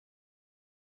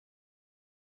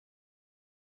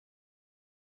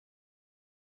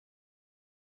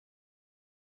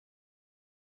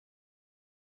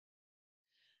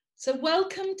So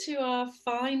welcome to our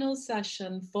final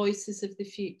session, Voices of the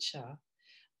Future.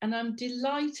 And I'm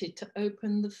delighted to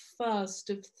open the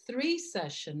first of 3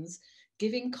 sessions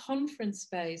giving conference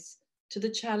space to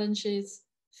the challenges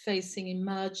facing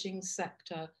emerging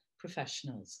sector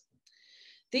professionals.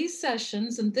 These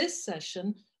sessions and this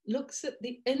session looks at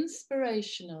the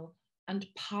inspirational and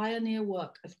pioneer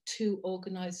work of 2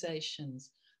 organisations,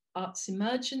 Arts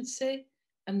Emergency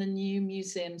and the New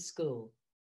Museum School.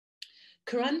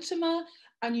 Korantema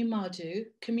Anyimadu,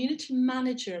 Community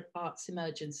Manager at Arts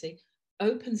Emergency,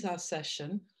 opens our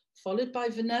session, followed by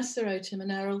Vanessa Otim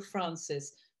and Errol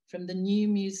Francis from the New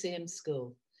Museum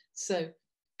School. So,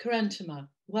 Korantema,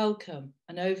 welcome,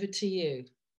 and over to you.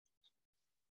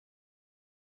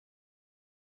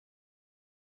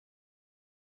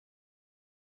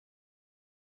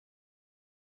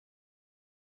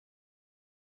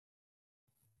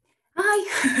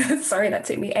 Hi, sorry that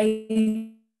took me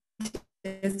ages.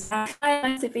 Hi,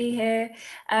 nice to be here.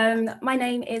 My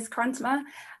name is Korantema.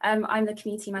 I'm the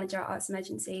Community Manager at Arts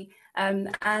Emergency,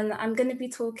 and I'm going to be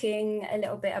talking a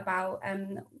little bit about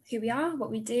who we are,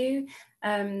 what we do,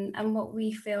 and what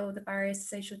we feel the barriers to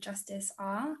social justice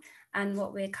are, and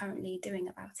what we're currently doing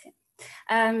about it.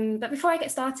 But before I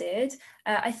get started,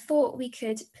 I thought we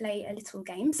could play a little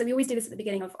game. So we always do this at the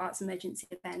beginning of Arts Emergency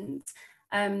events.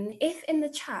 If in the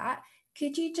chat,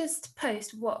 could you just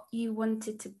post what you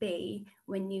wanted to be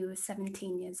when you were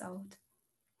 17 years old?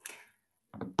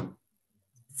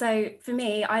 So for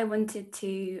me, I wanted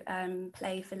to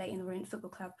play for Leighton Orient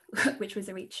Football Club, which was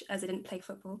a reach as I didn't play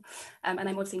football. And I'm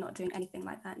obviously not doing anything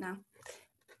like that now.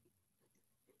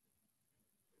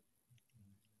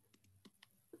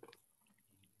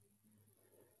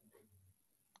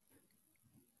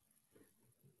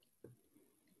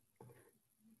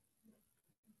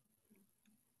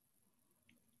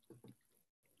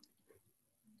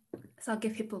 So I'll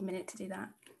give people a minute to do that.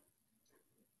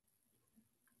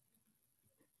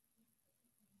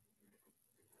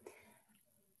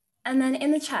 And then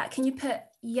in the chat, can you put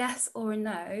yes or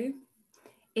no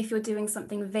if you're doing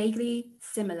something vaguely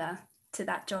similar to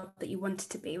that job that you wanted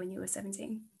to be when you were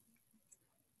 17?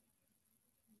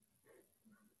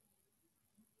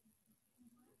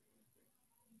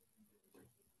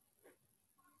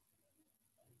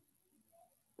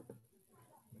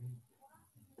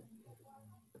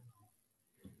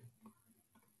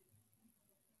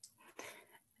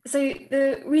 So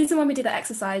the reason why we do that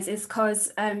exercise is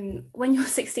because when you're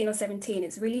 16 or 17,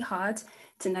 it's really hard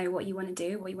to know what you want to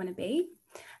do, what you want to be.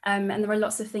 And there are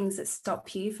lots of things that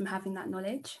stop you from having that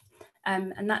knowledge.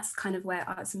 And that's kind of where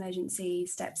Arts Emergency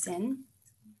steps in.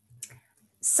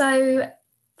 So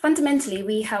fundamentally,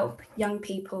 we help young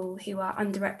people who are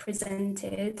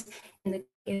underrepresented in the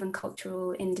and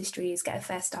cultural industries get a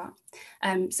fair start.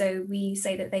 So we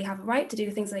say that they have a right to do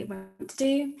the things that they want to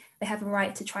do. They have a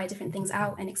right to try different things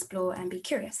out and explore and be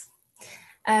curious.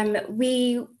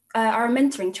 We are a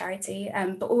mentoring charity,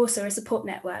 but also a support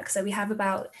network. So we have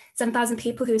about 7,000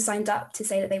 people who have signed up to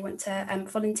say that they want to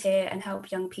volunteer and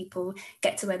help young people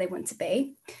get to where they want to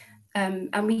be.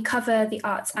 And we cover the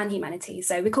arts and humanities.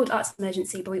 So we're called Arts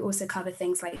Emergency, but we also cover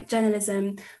things like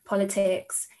journalism,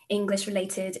 politics,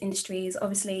 English-related industries,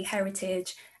 obviously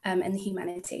heritage, and the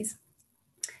humanities.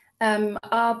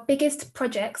 Our biggest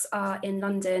projects are in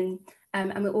London,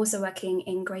 and we're also working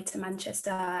in Greater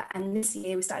Manchester. And this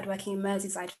year we started working in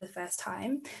Merseyside for the first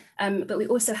time. But we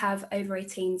also have over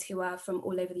 18s who are from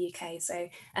all over the UK, so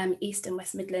East and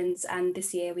West Midlands. And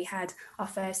this year we had our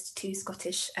first 2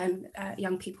 Scottish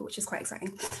young people, which is quite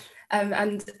exciting.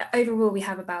 And overall, we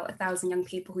have about 1,000 young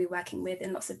people we're working with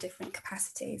in lots of different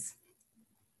capacities.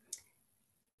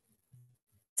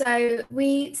 So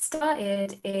we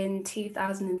started in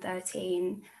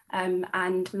 2013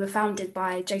 and we were founded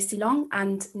by Josie Long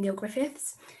and Neil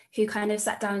Griffiths, who kind of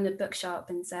sat down in a bookshop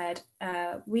and said,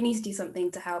 we need to do something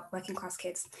to help working class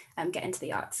kids get into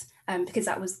the arts, because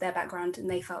that was their background and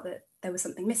they felt that there was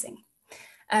something missing.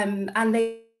 And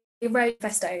they wrote a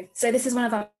manifesto. So this is one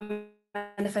of our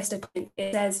manifesto points.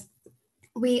 It says,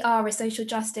 we are a social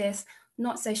justice,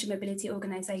 not social mobility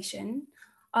organisation.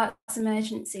 Arts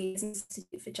Emergency is an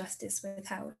institute for justice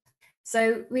withheld.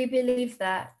 So we believe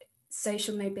that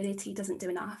social mobility doesn't do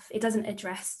enough. It doesn't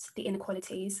address the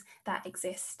inequalities that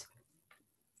exist.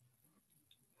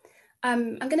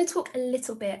 I'm going to talk a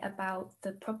little bit about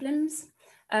the problems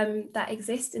that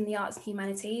exist in the arts and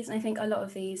humanities. And I think a lot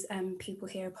of these people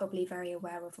here are probably very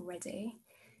aware of already.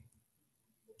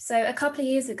 So a couple of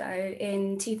years ago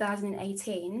in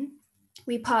 2018,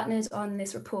 we partnered on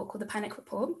this report called the Panic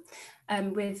Report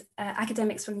with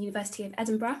academics from the University of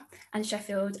Edinburgh and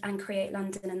Sheffield and Create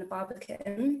London and the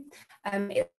Barbican.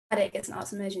 It's it, it's an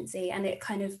arts emergency, and it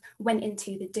kind of went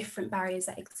into the different barriers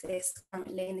that exist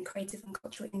currently in the creative and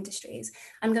cultural industries.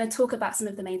 I'm going to talk about some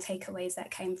of the main takeaways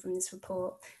that came from this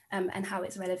report and how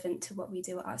it's relevant to what we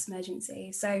do at Arts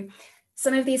Emergency. So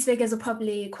some of these figures are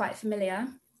probably quite familiar.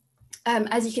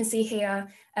 As you can see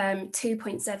here,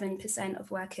 2.7% of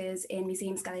workers in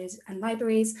museums, galleries and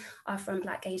libraries are from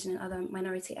Black, Asian and other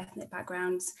minority ethnic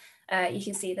backgrounds. You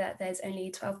can see that there's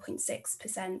only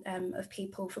 12.6% of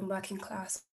people from working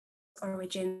class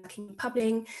origin working in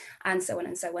publishing, and so on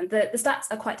and so on. The stats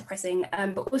are quite depressing,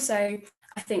 but also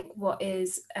I think what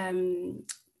is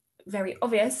very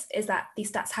obvious is that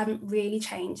these stats haven't really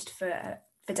changed for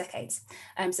decades.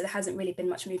 So there hasn't really been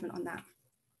much movement on that.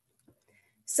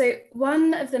 So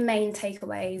one of the main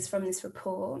takeaways from this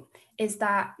report is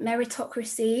that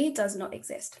meritocracy does not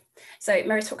exist. So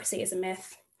meritocracy is a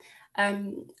myth.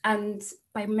 And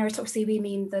by meritocracy, we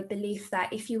mean the belief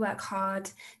that if you work hard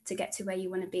to get to where you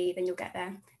want to be, then you'll get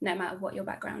there, no matter what your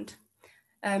background.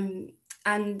 And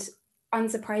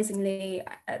unsurprisingly,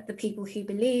 the people who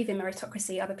believe in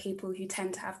meritocracy are the people who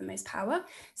tend to have the most power.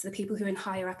 So the people who are in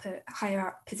higher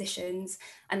up positions,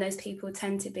 and those people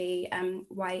tend to be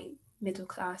white,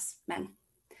 middle-class men.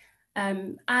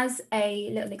 As a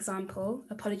little example,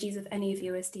 apologies if any of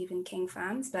you are Stephen King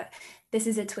fans, but this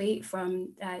is a tweet from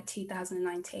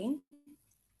 2019.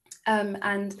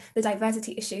 And the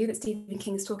diversity issue that Stephen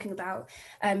King is talking about,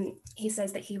 he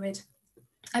says that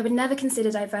I would never consider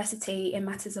diversity in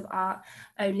matters of art,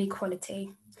 only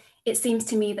quality. It seems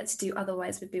to me that to do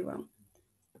otherwise would be wrong.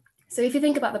 So if you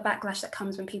think about the backlash that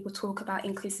comes when people talk about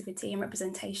inclusivity and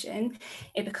representation,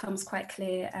 it becomes quite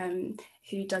clear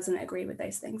who doesn't agree with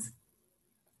those things.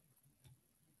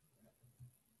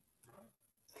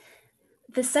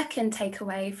 The second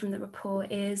takeaway from the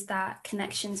report is that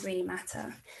connections really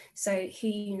matter. So who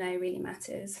you know really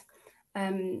matters.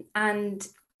 And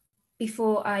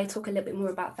before I talk a little bit more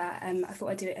about that, I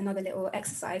thought I'd do another little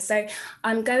exercise. So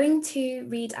I'm going to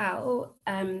read out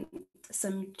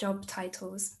some job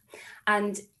titles,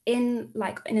 and in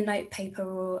a note paper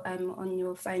or on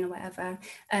your phone or whatever,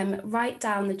 write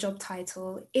down the job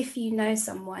title if you know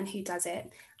someone who does it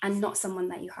and not someone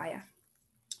that you hire.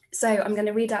 So I'm going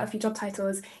to read out a few job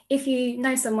titles. If you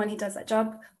know someone who does that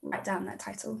job, write down that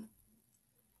title.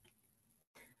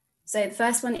 So the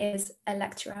first one is a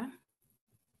lecturer,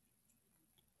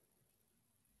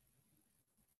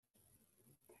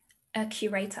 a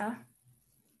curator,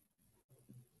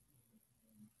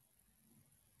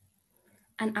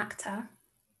 an actor,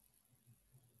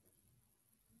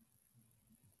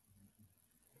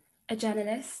 a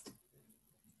journalist,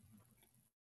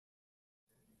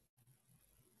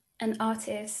 an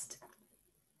artist,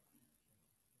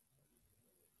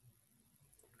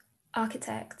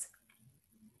 architect,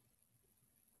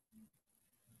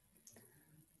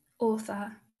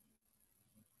 author,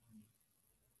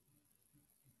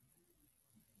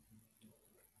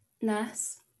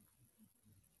 nurse,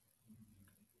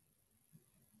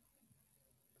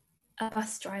 a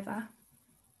bus driver,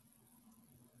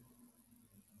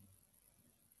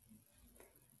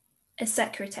 a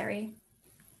secretary,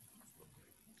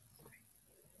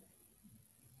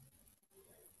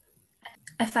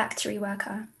 a factory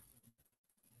worker,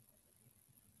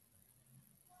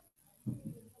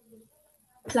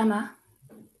 plumber,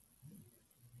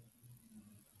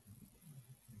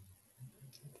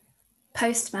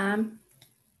 postman,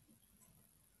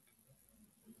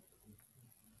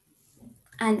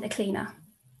 and a cleaner.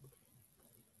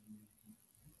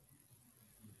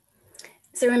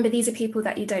 So remember, these are people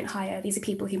that you don't hire. These are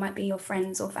people who might be your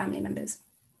friends or family members.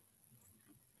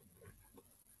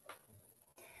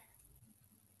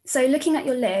 So looking at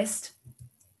your list,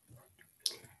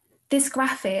 this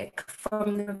graphic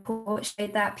from the report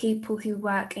showed that people who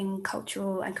work in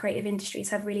cultural and creative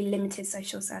industries have really limited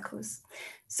social circles.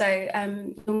 So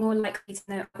you're more likely to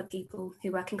know other people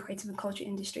who work in creative and cultural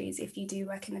industries if you do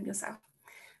work in them yourself.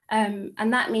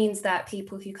 And that means that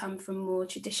people who come from more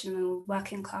traditional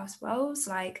working class roles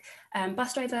like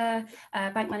bus driver,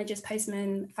 bank managers,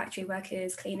 postmen, factory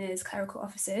workers, cleaners, clerical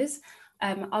officers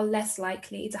are less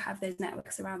likely to have those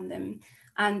networks around them.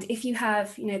 And if you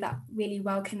have, that really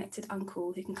well-connected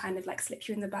uncle who can kind of like slip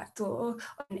you in the back door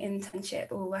on an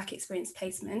internship or work experience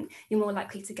placement, you're more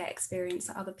likely to get experience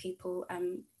that other people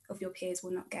of your peers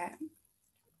will not get.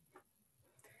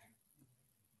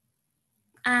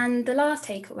 And the last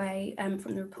takeaway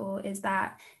from the report is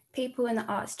that people in the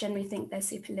arts generally think they're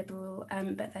super liberal,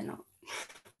 but they're not.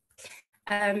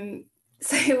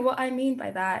 So what I mean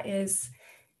by that is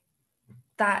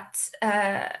that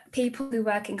people who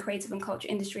work in creative and culture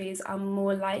industries are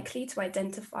more likely to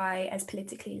identify as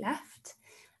politically left.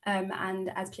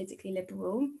 and as politically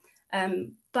liberal.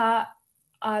 But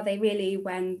are they really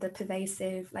when the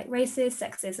pervasive like racist,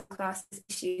 sexist, and classist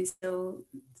issues still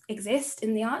exist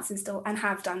in the arts and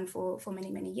have done for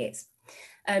many, many years?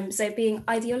 So being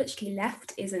ideologically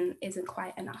left isn't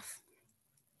quite enough.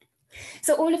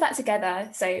 So all of that together,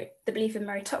 so the belief in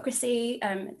meritocracy,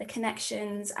 the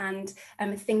connections, and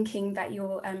thinking that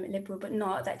you're liberal but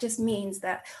not, that just means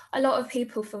that a lot of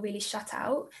people feel really shut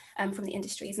out from the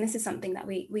industries. And this is something that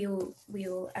we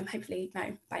all hopefully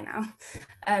know by now.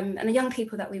 And the young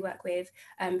people that we work with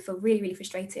feel really, really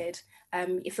frustrated.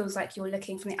 It feels like you're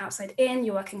looking from the outside in,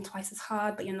 you're working twice as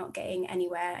hard, but you're not getting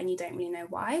anywhere and you don't really know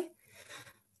why.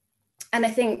 And I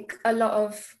think a lot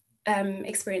of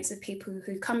experience of people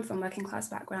who come from working class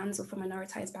backgrounds or from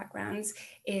minoritized backgrounds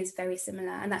is very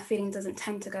similar, and that feeling doesn't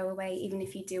tend to go away even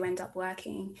if you do end up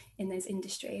working in those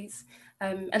industries.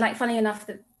 And like, funny enough,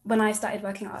 that when I started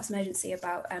working at Arts Emergency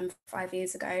about 5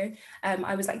 years ago,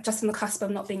 I was like just on the cusp of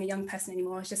not being a young person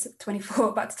anymore. I was just 24,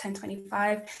 about to turn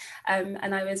 25,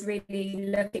 and I was really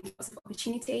looking for lots of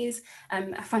opportunities.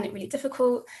 I found it really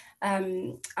difficult.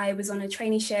 I was on a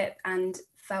traineeship and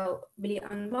felt really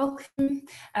unwelcome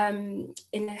in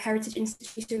a heritage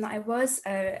institution that I was.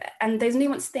 And those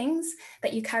nuanced things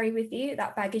that you carry with you,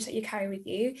 that baggage that you carry with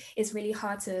you, is really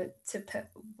hard to put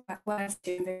words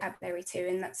to and vocabulary to,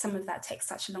 and that some of that takes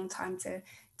such a long time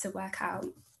to work out.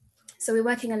 So we're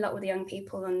working a lot with young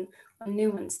people on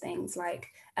nuanced things like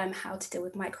how to deal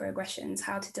with microaggressions,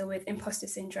 how to deal with imposter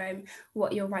syndrome,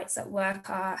 what your rights at work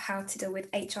are, how to deal with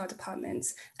HR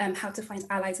departments, how to find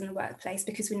allies in the workplace,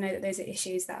 because we know that those are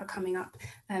issues that are coming up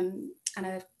and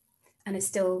are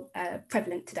still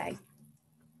prevalent today.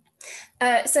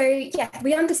 So yeah,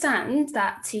 we understand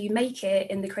that to make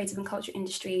it in the creative and cultural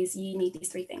industries, you need these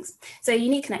three things. So you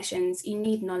need connections, you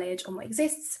need knowledge on what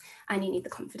exists, and you need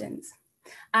the confidence.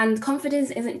 And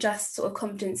confidence isn't just sort of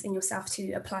confidence in yourself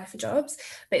to apply for jobs,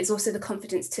 but it's also the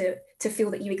confidence to feel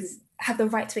that you have the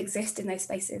right to exist in those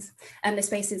spaces, and the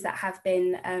spaces that have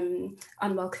been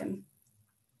unwelcome.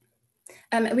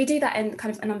 We do that in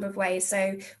kind of a number of ways.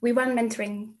 So we run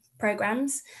mentoring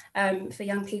programs for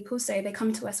young people. So they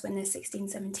come to us when they're 16,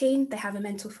 17, they have a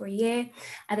mentor for a year,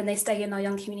 and then they stay in our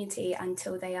young community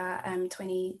until they are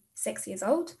 26 years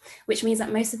old, which means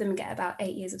that most of them get about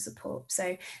 8 years of support.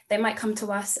 So they might come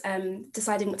to us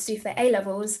deciding what to do for their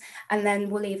A-levels, and then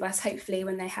will leave us hopefully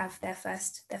when they have their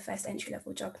first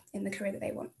entry-level job in the career that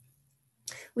they want.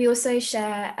 We also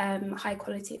share high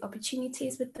quality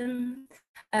opportunities with them.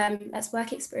 That's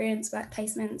work experience, work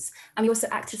placements, and we also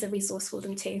act as a resource for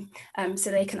them too.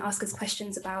 So they can ask us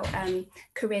questions about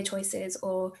career choices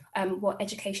or what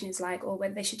education is like, or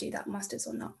whether they should do that master's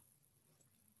or not.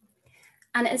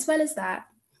 And as well as that,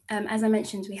 as I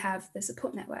mentioned, we have the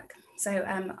support network, so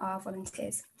our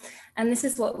volunteers. And this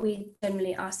is what we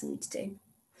generally ask them to do.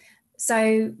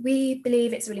 So we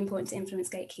believe it's really important to influence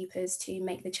gatekeepers to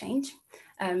make the change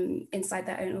inside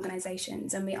their own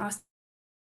organisations, and we ask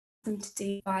them to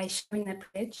do by sharing their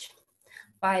privilege,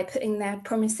 by putting their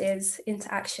promises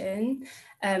into action,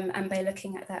 and by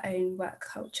looking at their own work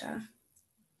culture.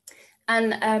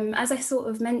 And as I sort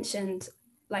of mentioned,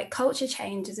 like, culture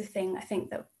change is a thing I think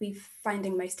that we're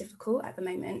finding most difficult at the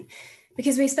moment,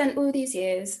 because we spent all these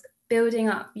years building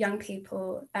up young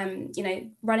people, you know,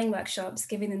 running workshops,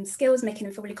 giving them skills, making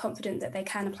them feel really confident that they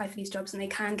can apply for these jobs and they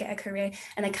can get a career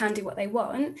and they can do what they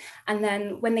want. And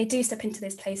then when they do step into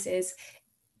those places,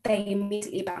 they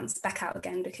immediately bounce back out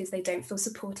again because they don't feel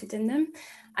supported in them.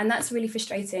 And that's really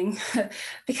frustrating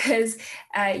because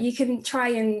you can try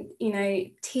and, you know,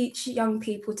 teach young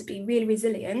people to be really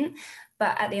resilient,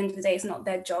 but at the end of the day, it's not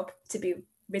their job to be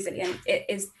resilient. It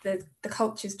is the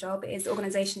culture's job, it is the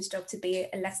organisation's job to be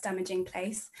a less damaging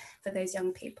place for those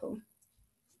young people.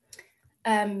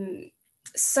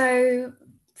 So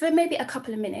for maybe a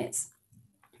couple of minutes,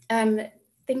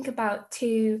 think about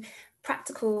 2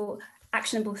 practical,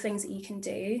 actionable things that you can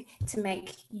do to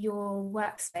make your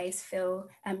workspace feel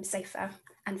safer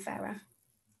and fairer.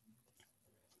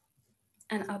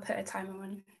 And I'll put a timer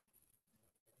on.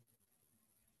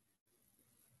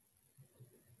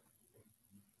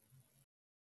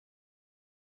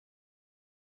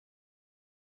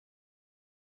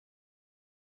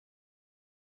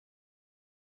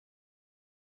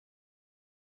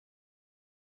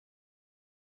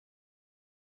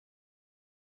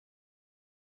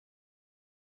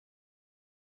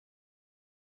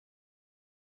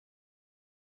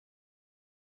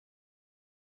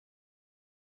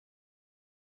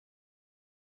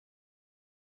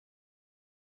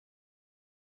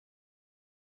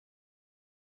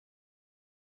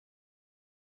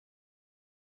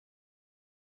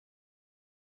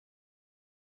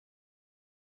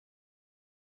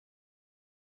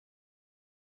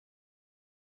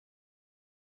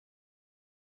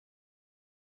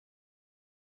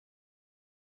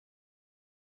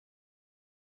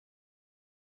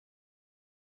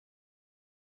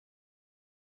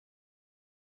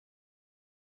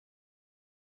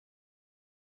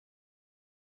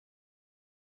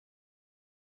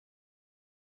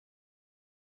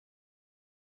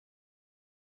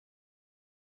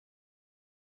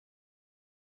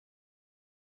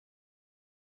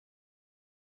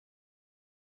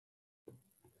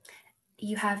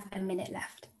 you have a minute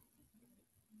left.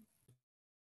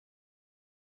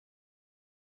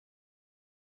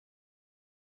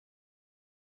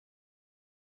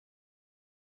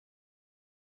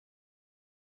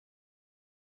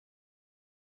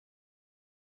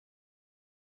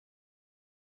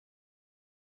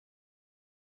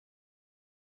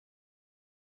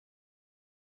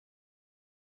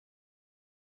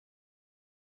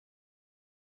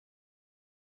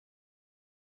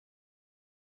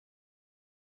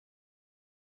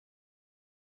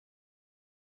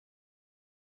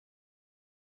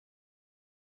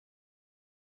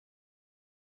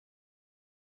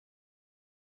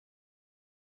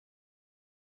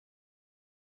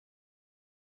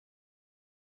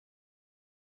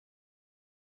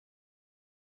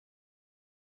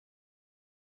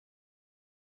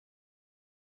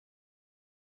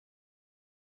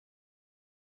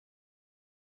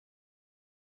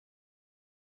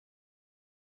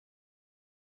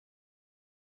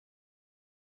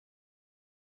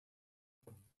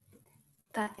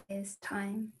 That is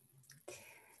time.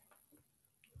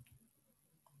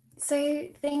 So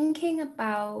thinking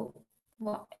about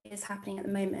what is happening at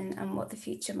the moment and what the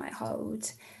future might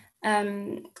hold,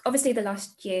 obviously the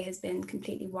last year has been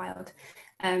completely wild,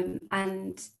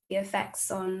 and the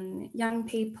effects on young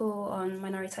people, on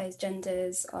minoritized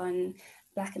genders, on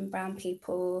Black and brown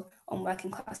people, on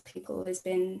working class people has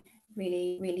been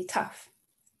really, really tough.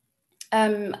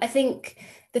 I think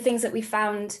the things that we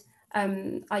found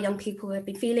our young people have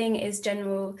been feeling is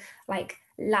general like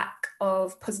lack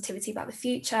of positivity about the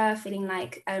future, feeling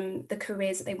like the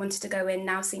careers that they wanted to go in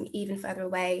now seem even further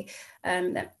away,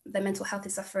 that their mental health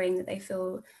is suffering, that they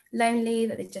feel lonely,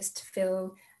 that they just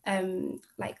feel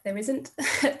like there isn't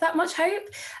that much hope.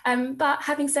 But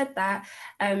having said that,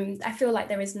 I feel like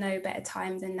there is no better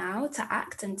time than now to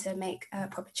act and to make a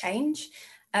proper change.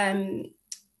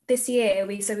 This year,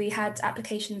 we had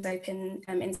applications open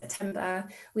in September.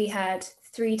 We had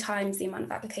 3 times the amount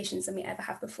of applications than we ever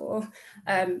have before.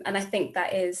 And I think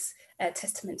that is a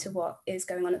testament to what is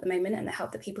going on at the moment and the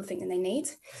help that people think that they need.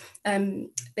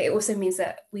 But it also means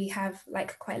that we have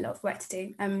like quite a lot of work to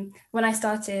do. When I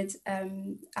started at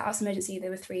Arts Emergency, there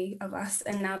were 3 of us,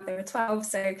 and now there are 12.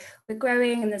 So we're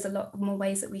growing and there's a lot more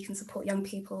ways that we can support young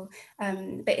people,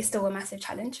 but it's still a massive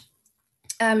challenge.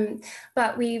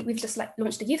 But we've just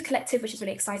launched a youth collective, which is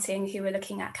really exciting, who are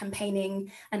looking at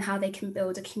campaigning and how they can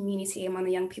build a community among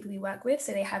the young people we work with,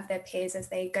 so they have their peers as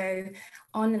they go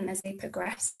on and as they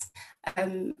progress.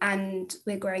 And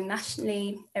we're growing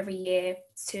nationally every year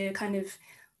to kind of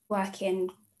work in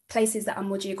places that are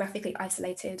more geographically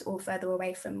isolated or further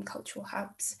away from cultural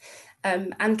hubs.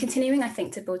 And continuing, I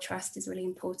think, to build trust is really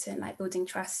important, like building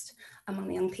trust among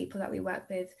the young people that we work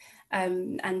with,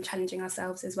 and challenging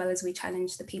ourselves as well as we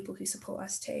challenge the people who support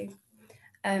us too.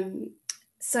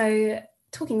 So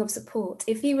talking of support,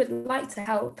 if you would like to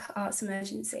help Arts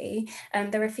Emergency,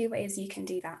 there are a few ways you can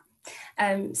do that.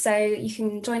 So you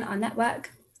can join our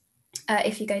network.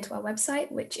 If you go to our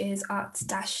website, which is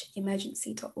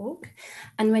arts-emergency.org.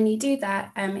 And when you do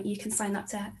that, you can sign up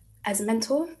as a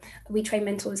mentor. We train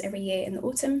mentors every year in the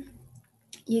autumn.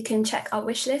 You can check our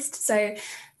wish list. So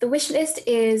the wish list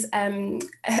is a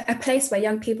place where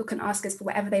young people can ask us for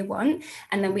whatever they want,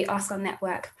 and then we ask our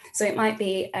network. So it might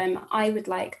be, I would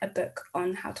like a book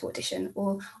on how to audition,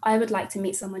 or I would like to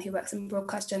meet someone who works in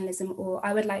broadcast journalism, or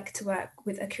I would like to work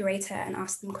with a curator and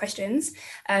ask them questions.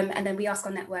 And then we ask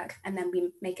our network and then we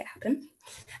make it happen.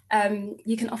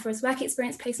 You can offer us work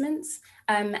experience placements,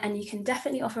 and you can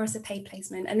definitely offer us a paid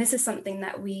placement. And this is something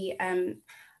that we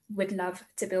would love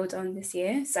to build on this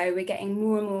year. So we're getting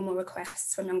more and more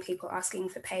requests from young people asking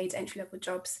for paid entry-level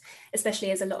jobs, especially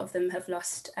as a lot of them have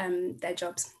lost their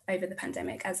jobs over the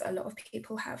pandemic, as a lot of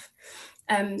people have.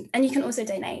 And you can also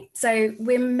donate. So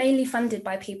we're mainly funded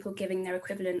by people giving their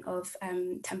equivalent of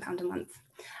 £10 a month.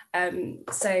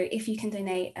 So if you can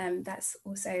donate, that's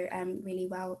also really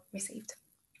well received.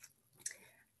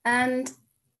 And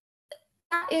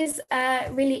that is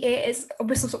really it. It's a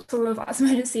whistle-stop tour of Arts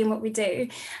Emergency and what we do.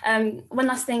 One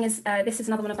last thing is, this is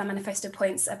another one of our manifesto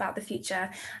points about the future.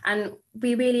 And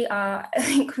we really are, I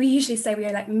think we usually say we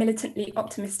are like militantly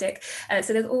optimistic.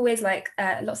 So there's always like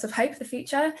lots of hope for the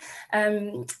future.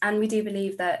 And we do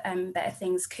believe that better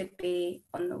things could be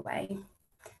on the way.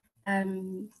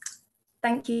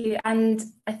 Thank you. And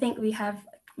I think we have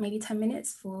maybe 10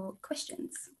 minutes for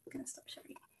questions. I'm going to stop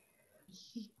sharing.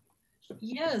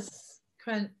 Yes.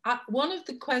 One of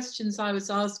the questions I was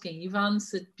asking, you've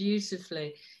answered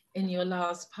beautifully in your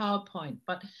last PowerPoint,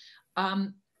 but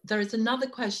there is another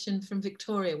question from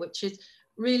Victoria, which is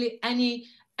really any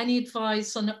any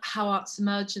advice on how Arts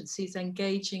Emergency is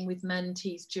engaging with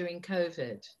mentees during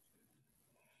COVID?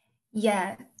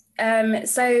 Yeah,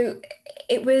 so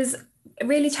it was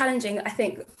really challenging, I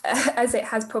think, as it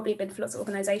has probably been for lots of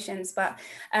organisations, but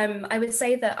I would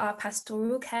say that our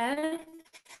pastoral care,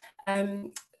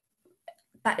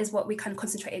 that is what we kind of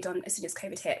concentrated on as soon as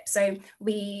COVID hit. So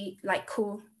we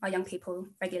call our young people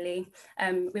regularly.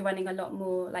 We're running a lot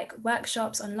more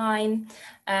workshops online,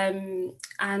 and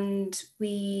so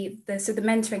the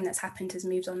mentoring that's happened has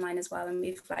moved online as well, and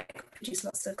we've produced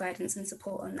lots of guidance and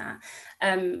support on that.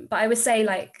 But I would say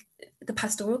the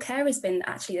pastoral care has been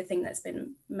actually the thing that's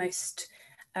been most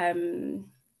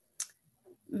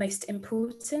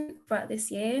important throughout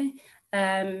this year.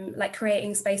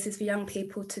 Creating spaces for young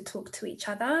people to talk to each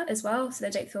other as well, so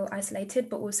they don't feel isolated,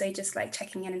 but also just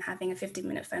checking in and having a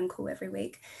 15-minute phone call every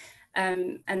week.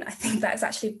 And I think that's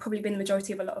actually probably been the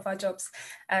majority of a lot of our jobs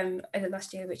over the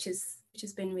last year, which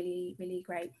has been really, really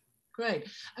great. Great.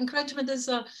 And Korantema, there's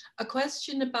a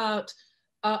question about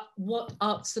what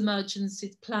Arts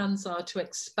Emergency's plans are to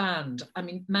expand. I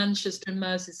mean, Manchester and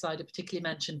Merseyside are particularly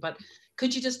mentioned, but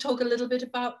could you just talk a little bit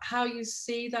about how you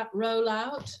see that roll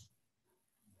out?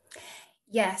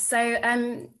 Yeah, so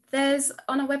there's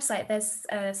on our website,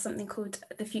 there's something called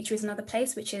The Future is Another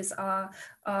Place, which is our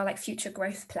future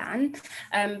growth plan.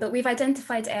 But we've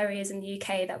identified areas in the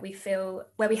UK that we feel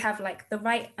where we have the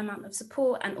right amount of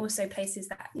support, and also places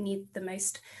that need the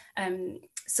most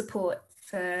support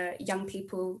for young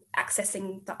people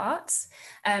accessing the arts.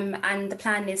 And the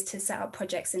plan is to set up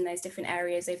projects in those different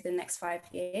areas over the next 5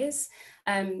 years.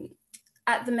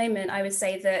 At the moment, I would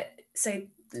say that,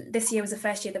 this year was the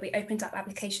first year that we opened up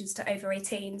applications to over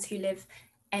 18s who live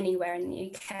anywhere in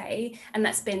the UK, and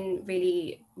that's been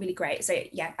really, really great. So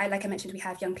yeah, like I mentioned, we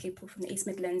have young people from the East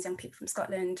Midlands, young people from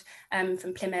Scotland,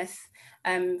 from Plymouth,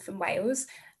 from Wales,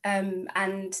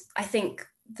 and I think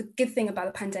the good thing about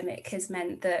the pandemic has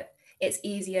meant that it's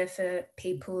easier for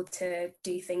people to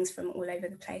do things from all over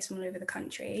the place, from all over the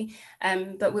country.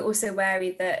 But we're also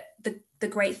wary that the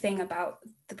great thing about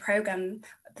the programme,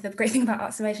 the great thing about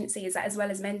Arts Emergency is that as well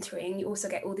as mentoring, you also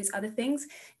get all these other things.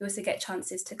 You also get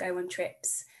chances to go on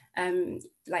trips,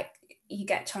 you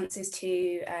get chances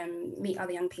to meet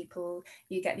other young people,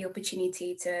 you get the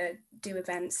opportunity to do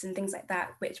events and things like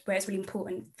that, where it's really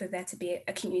important for there to be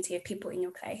a community of people in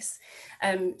your place.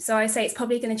 So I say it's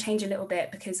probably going to change a little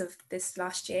bit because of this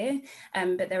last year,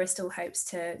 but there are still hopes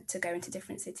to go into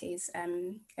different cities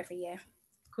every year.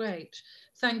 Great,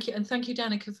 thank you, and thank you,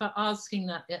 Danica, for asking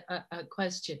that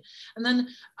question. And then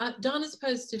Dana's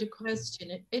posted a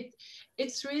question.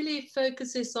 It's really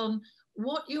focuses on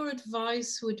what your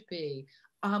advice would be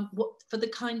for the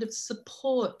kind of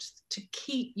support to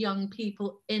keep young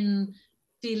people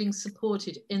feeling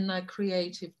supported in their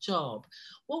creative job.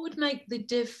 What would make the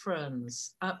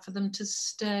difference for them to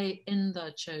stay in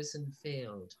their chosen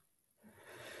field?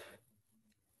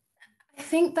 I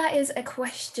think that is a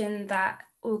question that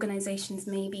organisations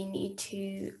maybe need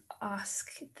to ask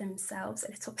themselves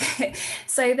a little bit.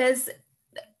 So there's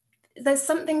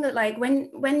something that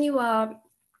when you are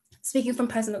speaking from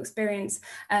personal experience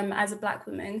as a Black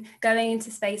woman, going into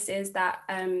spaces that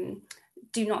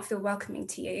do not feel welcoming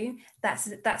to you, that's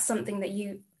something that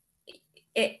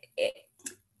it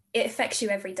affects you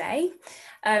every day.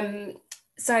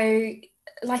 So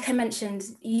like I mentioned,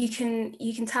 you can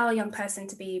tell a young person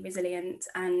to be resilient,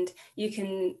 and you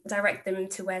can direct them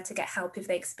to where to get help if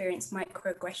they experience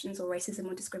microaggressions or racism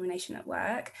or discrimination at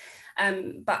work.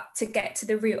 But to get to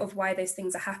the root of why those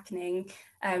things are happening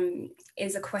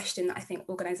is a question that I think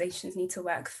organisations need to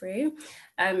work through.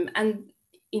 And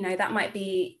that might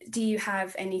be, do you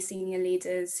have any senior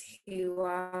leaders who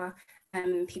are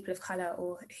people of colour,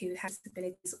 or who have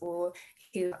disabilities, or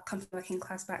who come from working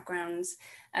class backgrounds?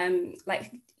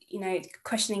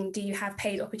 Questioning, do you have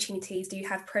paid opportunities? Do you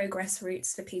have progress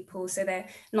routes for people, so they're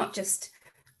not just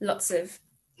lots of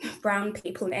brown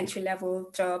people in entry-level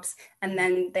jobs and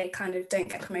then they kind of don't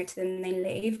get promoted and they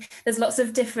leave? There's lots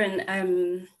of different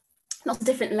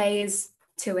layers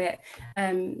to it,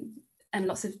 and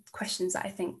lots of questions that I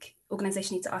think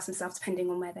organisations need to ask themselves depending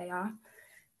on where they are.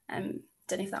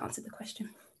 Don't know if that answered the question.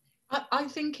 I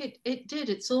think it did.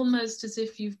 It's almost as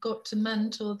if you've got to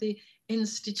mentor the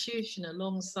institution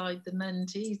alongside the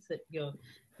mentees that you're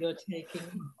taking.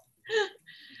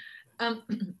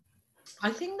 I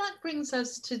think that brings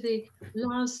us to the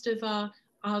last of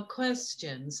our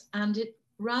questions, and it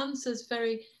runs us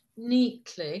very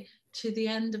neatly to the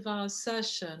end of our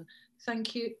session.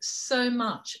 Thank you so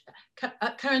much.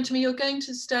 Korantema, you're going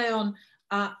to stay on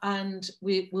and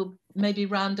we will maybe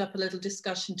round up a little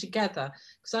discussion together,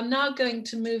 because I'm now going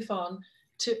to move on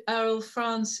to Errol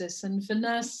Francis and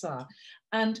Vanessa.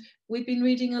 And we've been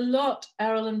reading a lot,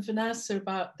 Errol and Vanessa,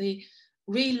 about the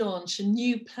relaunch and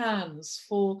new plans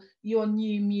for your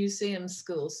new museum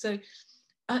school. So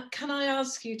can I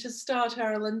ask you to start,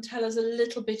 Errol, and tell us a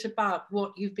little bit about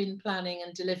what you've been planning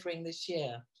and delivering this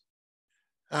year?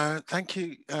 Thank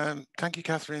you,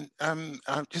 Catherine. I'm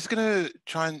just going to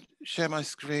try and share my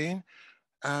screen,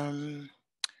 and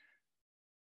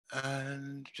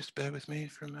just bear with me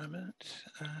for a moment.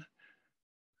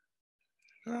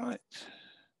 Right.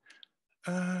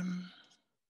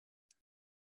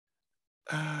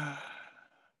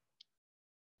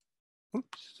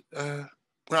 Oops.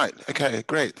 Right. Okay.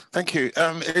 Great. Thank you.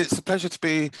 It's a pleasure to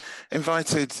be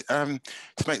invited to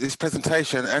make this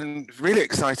presentation, and really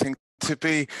exciting to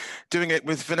be doing it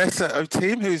with Vanessa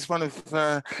Otim, who's one of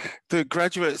the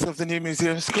graduates of the new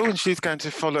museum school, and she's going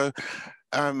to follow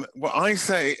what I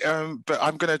say, but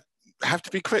I'm going to have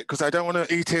to be quick because I don't want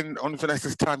to eat in on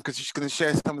Vanessa's time, because she's going to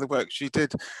share some of the work she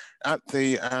did at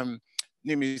the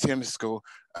new museum school.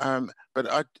 But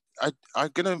I'm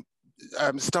going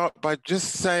to start by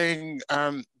just saying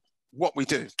what we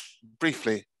do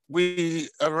briefly. We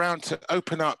are around to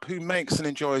open up who makes and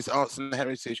enjoys arts and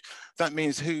heritage. That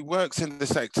means who works in the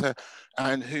sector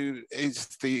and who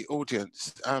is the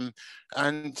audience. I'm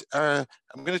going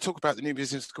to talk about the New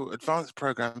Museum School Advanced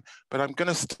Programme, but I'm going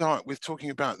to start with talking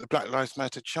about the Black Lives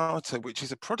Matter Charter, which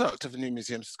is a product of the New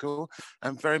Museum School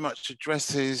and very much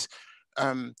addresses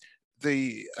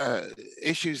the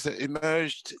issues that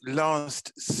emerged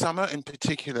last summer in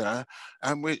particular,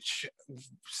 and which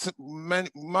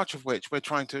much of which we're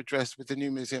trying to address with the New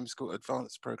Museum School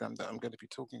Advanced Programme that I'm going to be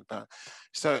talking about.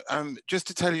 So just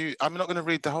to tell you, I'm not going to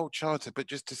read the whole charter, but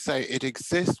just to say it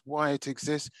exists, why it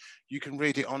exists. You can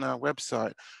read it on our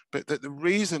website, but that the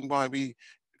reason why we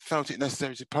felt it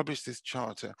necessary to publish this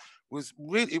charter was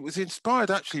really, it was inspired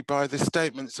actually by the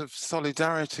statements of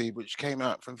solidarity which came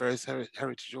out from various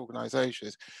heritage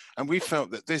organizations. And we felt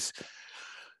that these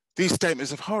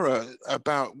statements of horror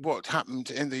about what happened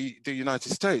in the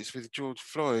United States with George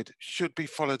Floyd should be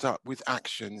followed up with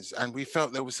actions. And we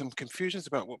felt there was some confusions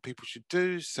about what people should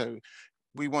do. So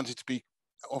we wanted to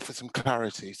offer some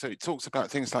clarity. So it talks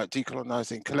about things like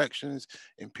decolonizing collections,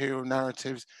 imperial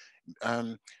narratives,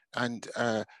 and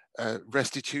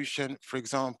restitution, for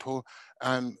example,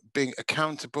 being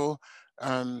accountable,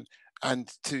 and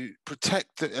to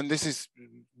protect and this is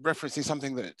referencing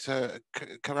something that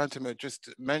Korantema just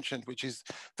mentioned, which is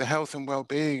the health and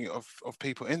well-being of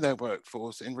people in their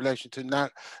workforce in relation to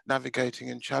navigating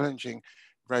and challenging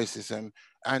racism,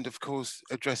 and of course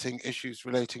addressing issues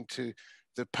relating to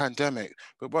the pandemic.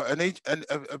 But what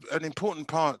an important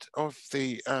part of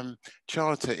the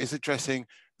charter is addressing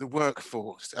the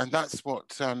workforce, and that's what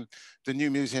the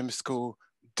New Museum School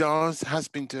has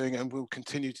been doing and will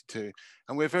continue to do.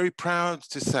 And we're very proud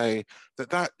to say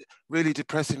that that really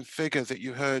depressing figure that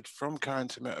you heard from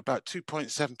Korantema, about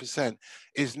 2.7%,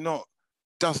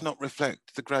 does not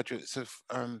reflect the graduates of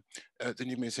the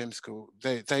New Museum School.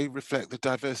 They reflect the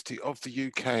diversity of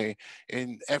the UK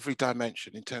in every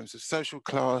dimension, in terms of social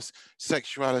class,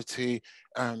 sexuality,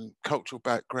 cultural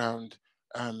background,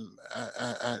 and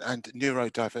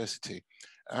neurodiversity.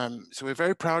 So we're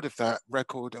very proud of that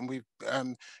record, and we've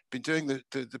been doing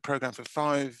the program for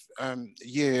 5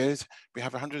 years. We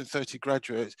have 130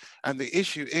 graduates, and the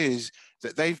issue is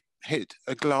that they've hit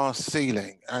a glass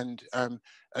ceiling. And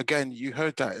again, you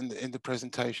heard that in the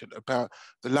presentation about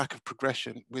the lack of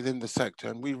progression within the sector,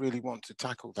 and we really want to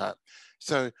tackle that.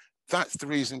 So that's the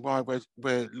reason why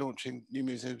we're launching New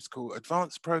Museum School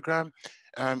Advanced Programme.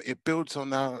 It builds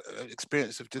on our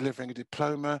experience of delivering a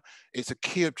diploma. It's a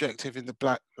key objective in the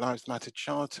Black Lives Matter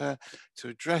Charter to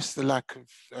address the lack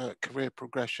of career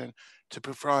progression, to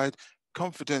provide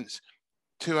confidence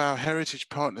to our heritage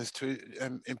partners to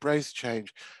embrace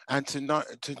change, and to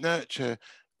nurture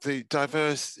the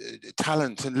diverse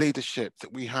talent and leadership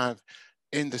that we have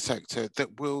in the sector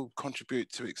that will contribute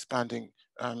to expanding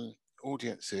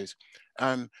audiences.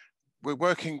 We're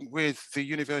working with the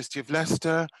University of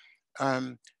Leicester,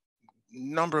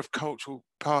 number of cultural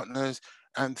partners,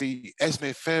 and the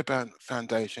Esme Fairbairn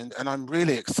Foundation. And I'm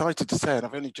really excited to say, and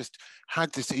I've only just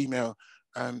had this email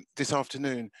this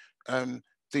afternoon,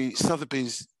 the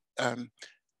Sotheby's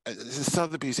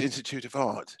Institute of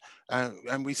Art,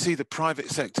 and we see the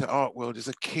private sector art world as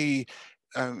a key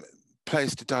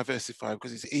place to diversify,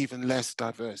 because it's even less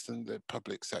diverse than the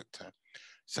public sector.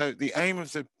 So the aim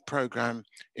of the programme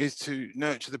is to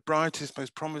nurture the brightest,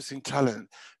 most promising talent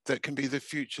that can be the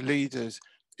future leaders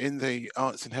in the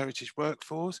arts and heritage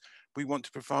workforce. we want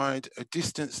to provide a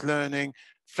distance learning,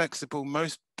 flexible,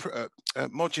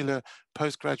 modular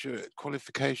postgraduate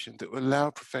qualification that will allow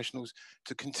professionals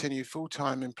to continue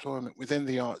full-time employment within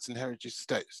the arts and heritage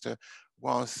sector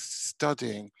whilst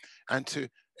studying, and to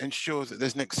ensure that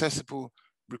there's an accessible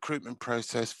recruitment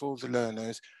process for the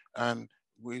learners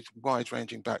with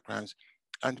wide-ranging backgrounds.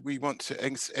 And we want to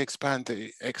expand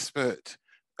the expert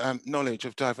knowledge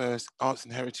of diverse arts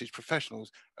and heritage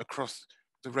professionals across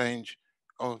the range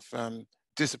of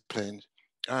disciplines.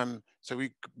 So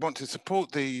we want to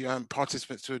support the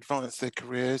participants to advance their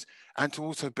careers and to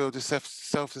also build a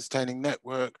self-sustaining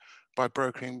network by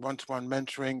brokering one-to-one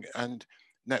mentoring and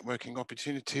networking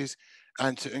opportunities,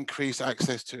 and to increase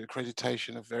access to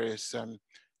accreditation of various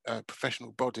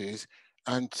professional bodies,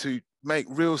 and to make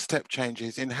real step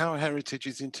changes in how heritage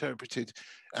is interpreted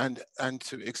and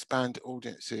to expand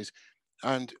audiences.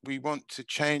 And we want to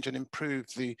change and improve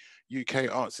the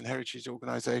UK arts and heritage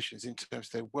organisations in terms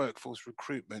of their workforce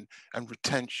recruitment and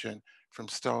retention from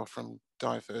staff from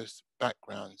diverse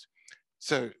backgrounds.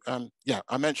 So yeah,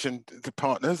 I mentioned the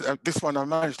partners. This one I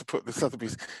managed to put the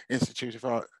Sotheby's Institute of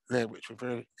Art there, which we're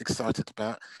very excited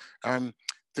about.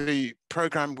 The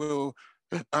programme will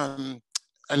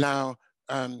allow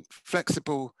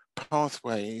flexible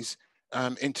pathways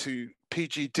into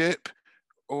PG DIP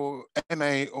or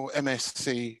MA or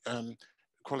MSc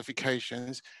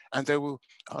qualifications, and they will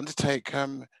undertake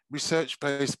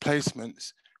research-based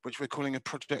placements, which we're calling a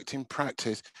project in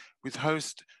practice, with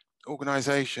host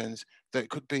organisations that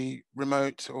could be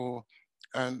remote or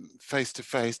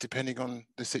face-to-face, depending on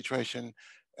the situation,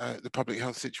 the public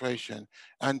health situation,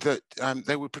 and that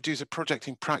they will produce a project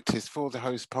in practice for the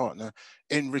host partner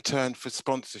in return for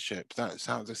sponsorship. That's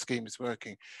how the scheme is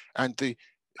working. And the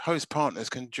host partners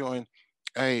can join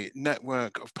a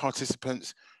network of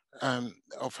participants,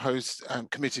 of hosts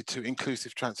committed to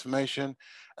inclusive transformation,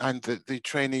 and that the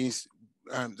trainees,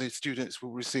 the students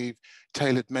will receive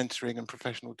tailored mentoring and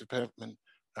professional development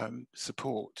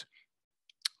support.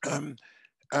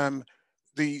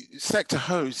 The sector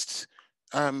hosts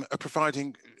are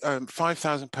providing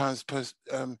 £5,000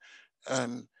 per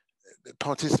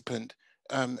participant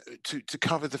to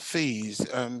cover the fees,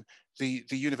 the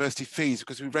university fees,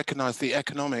 because we recognise the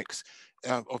economics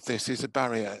of this is a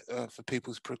barrier for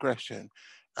people's progression.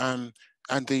 And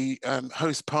the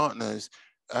host partners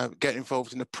get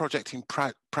involved in a project in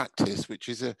practice, which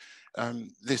is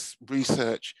this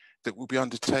research that will be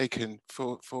undertaken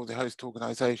for the host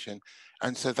organisation.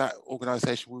 And so that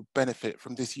organisation will benefit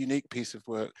from this unique piece of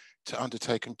work to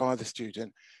undertaken by the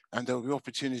student. And there will be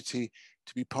opportunity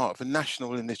to be part of a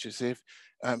national initiative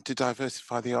to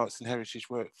diversify the arts and heritage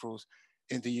workforce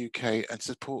in the UK and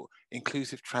support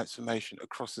inclusive transformation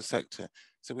across the sector.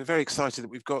 So we're very excited that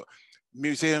we've got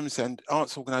museums and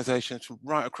arts organisations from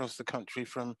right across the country,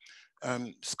 from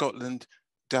Scotland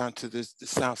down to the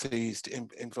southeast,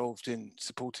 involved in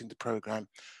supporting the programme,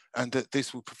 and that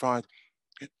this will provide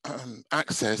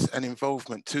access and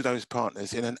involvement to those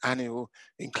partners in an annual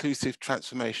inclusive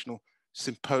transformational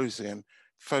symposium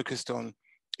focused on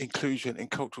inclusion in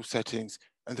cultural settings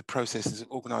and the processes of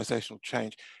organisational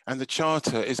change. And the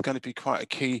Charter is going to be quite a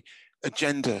key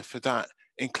agenda for that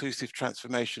inclusive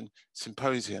transformation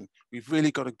symposium. We've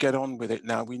really got to get on with it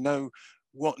now. We know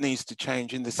what needs to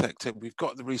change in the sector. We've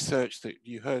got the research that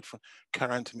you heard from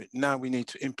Korantema. Now we need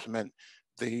to implement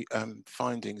the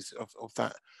findings of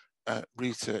that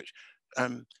research.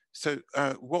 So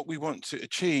what we want to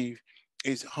achieve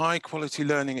is high quality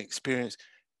learning experience.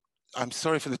 I'm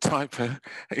sorry for the typo,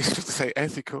 it's just to say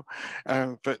ethical,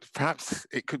 but perhaps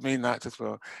it could mean that as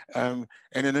well. In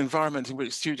an environment in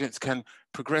which students can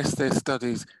progress their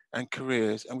studies and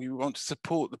careers, and we want to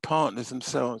support the partners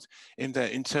themselves in their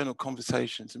internal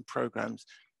conversations and programs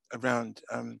around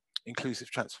inclusive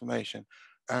transformation.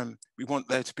 We want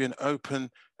there to be an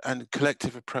open and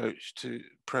collective approach to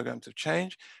programs of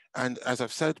change. And as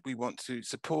I've said, we want to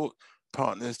support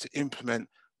partners to implement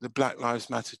the Black Lives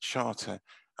Matter Charter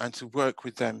and to work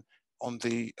with them on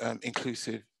the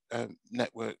inclusive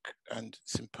network and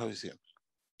symposium.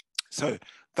 So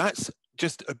that's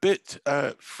just a bit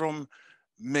from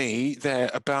me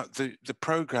there about the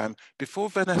programme. Before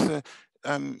Vanessa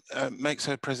makes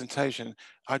her presentation,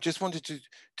 I just wanted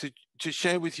to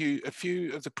share with you a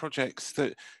few of the projects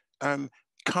that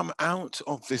come out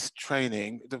of this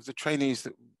training, the trainees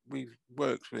that we've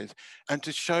worked with, and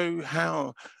to show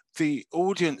how the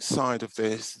audience side of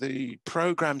this, the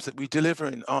programs that we deliver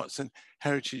in arts and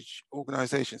heritage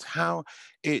organisations, how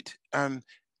it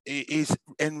is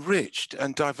enriched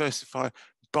and diversified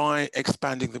by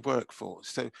expanding the workforce.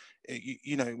 So,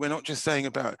 you know, we're not just saying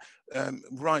about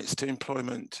rights to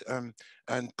employment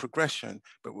and progression,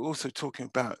 but we're also talking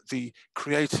about the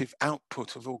creative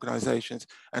output of organisations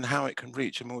and how it can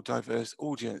reach a more diverse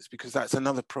audience, because that's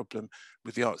another problem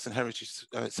with the arts and heritage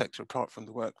sector apart from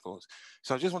the workforce.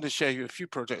 So I just want to share you a few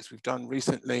projects we've done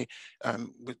recently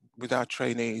with our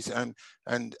trainees, and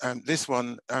this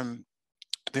one,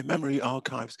 the Memory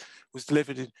Archives, was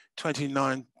delivered in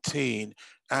 2019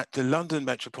 at the London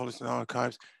Metropolitan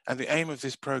Archives, and the aim of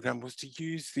this programme was to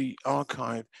use the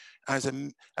archive as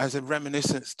a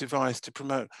reminiscence device to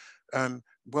promote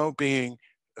well-being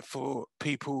for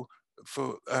people,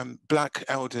 for Black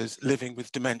elders living with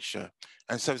dementia.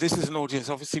 And so this is an audience,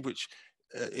 obviously, which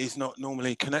is not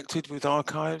normally connected with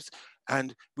archives,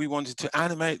 and we wanted to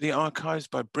animate the archives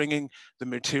by bringing the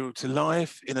material to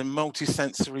life in a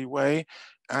multi-sensory way,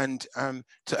 and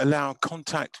to allow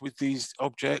contact with these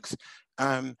objects,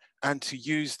 and to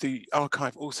use the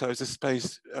archive also as a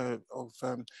space of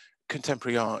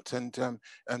contemporary art. And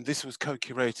this was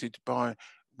co-curated by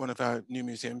one of our New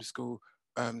Museum School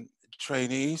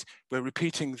trainees. We're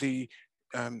repeating the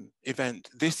event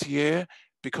this year.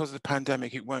 Because of the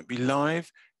pandemic, it won't be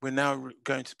live. We're now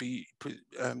going to be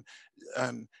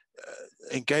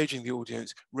engaging the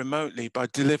audience remotely by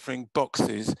delivering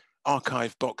boxes,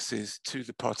 archive boxes, to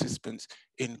the participants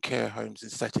in care homes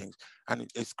and settings. And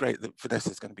it's great that Vanessa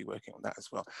is going to be working on that as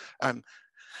well.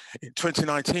 In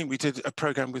 2019, we did a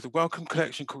program with a Wellcome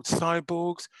collection called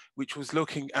Cyborgs, which was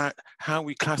looking at how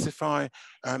we classify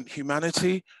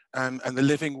humanity and the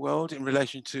living world in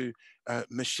relation to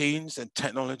machines and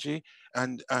technology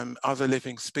and other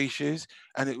living species.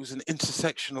 And it was an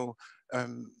intersectional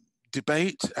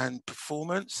debate and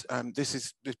performance.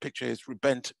 This picture is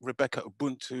Rebecca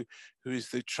Ubuntu, who is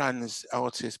the trans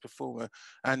artist performer.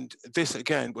 And this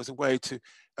again was a way to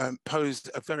pose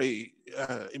a very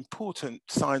important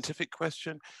scientific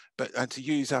question, and to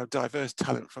use our diverse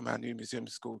talent from our New Museum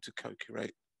School to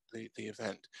co-curate the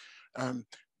event.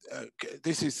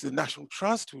 This is the National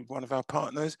Trust with one of our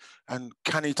partners, and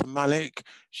Kanita Malik,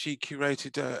 she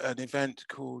curated an event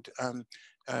called Home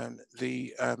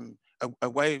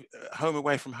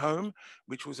Away from Home,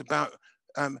 which was about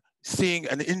seeing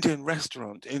an Indian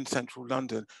restaurant in central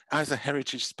London as a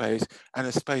heritage space, and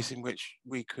a space in which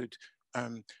we could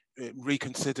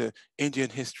reconsider Indian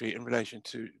history in relation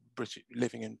to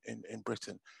living in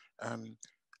Britain.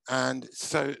 And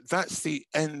so that's the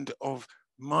end of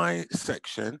my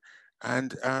section,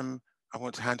 and I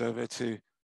want to hand over to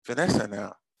Vanessa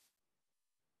now.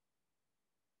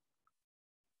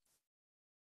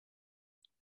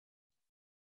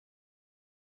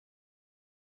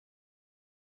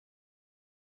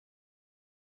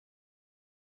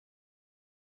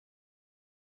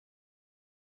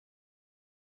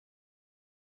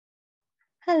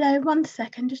 Hello, 1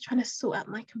 second, just trying to sort out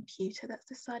my computer that's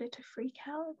decided to freak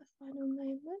out at the final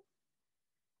moment.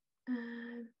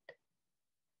 And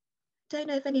don't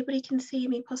know if anybody can see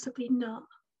me, possibly not.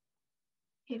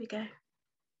 Here we go.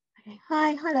 Okay,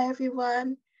 hello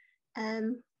everyone.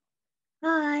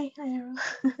 Hi Errol.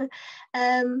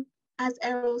 As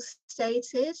Errol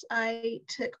stated, I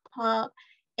took part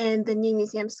in the New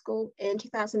Museum School in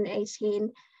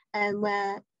 2018,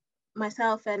 where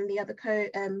myself and the other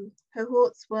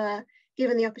cohorts were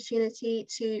given the opportunity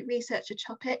to research a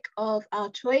topic of our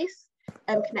choice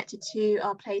connected to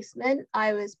our placement.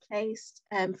 I was placed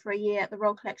for a year at the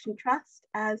Royal Collection Trust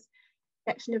as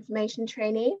collection information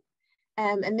trainee,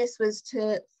 and this was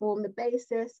to form the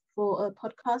basis for a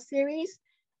podcast series.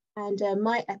 And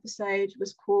my episode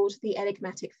was called The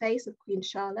Enigmatic Face of Queen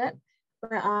Charlotte,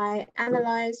 where I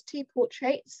analysed two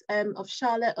portraits of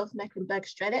Charlotte of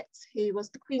Mecklenburg-Strelitz, who was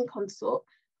the Queen Consort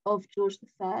of George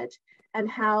III, and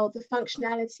how the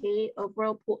functionality of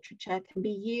royal portraiture can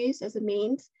be used as a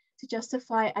means to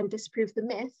justify and disprove the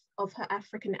myth of her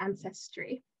African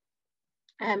ancestry.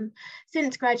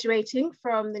 Since graduating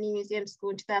from the New Museum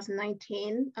School in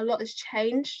 2019, a lot has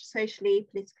changed socially,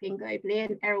 politically, and globally,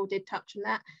 and Errol did touch on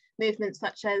that. Movements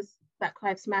such as Black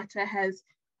Lives Matter has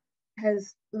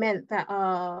meant that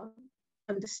our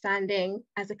understanding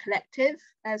as a collective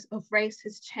of race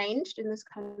has changed in this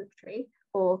country,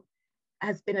 or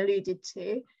has been alluded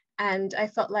to. And I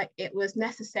felt like it was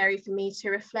necessary for me to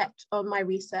reflect on my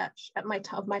research at my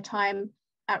time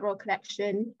at Royal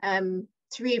Collection,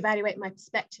 to reevaluate my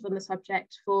perspective on the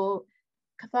subject for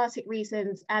cathartic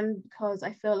reasons, and because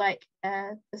I feel like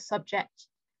the subject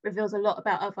reveals a lot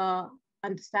about our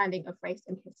understanding of race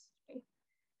and history.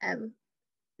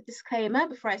 A disclaimer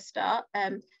before I start,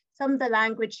 some of the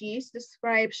language used to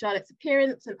describe Charlotte's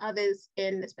appearance and others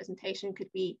in this presentation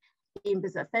could be deemed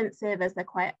as offensive as they're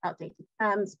quite outdated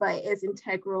terms, but it is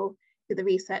integral to the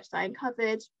research that I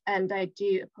uncovered, and I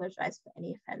do apologise for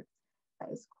any offence that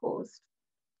is caused.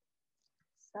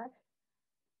 So,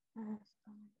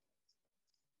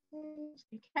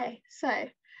 okay, so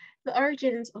the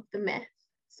origins of the myth.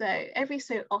 So every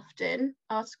so often,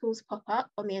 articles pop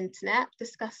up on the internet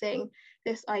discussing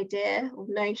this idea or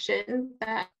notion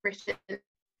that Britain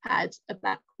had a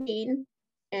Black queen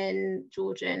in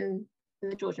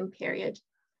the Georgian period.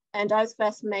 And I was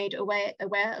first made aware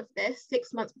of this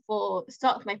 6 months before the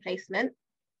start of my placement,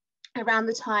 around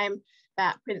the time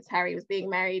that Prince Harry was being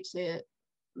married to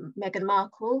Meghan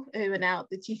Markle, who are now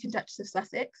the Duke and Duchess of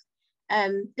Sussex.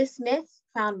 This myth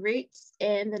found roots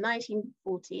in the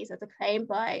 1940s as a claim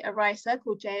by a writer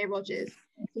called J.A. Rogers,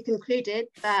 who concluded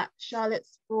that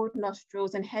Charlotte's broad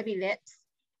nostrils and heavy lips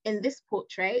in this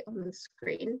portrait on the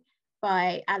screen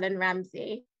by Alan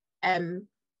Ramsay,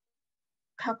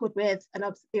 coupled with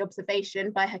the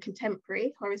observation by her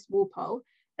contemporary, Horace Walpole,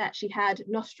 that she had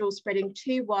nostrils spreading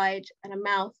too wide and a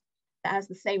mouth that has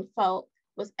the same fault,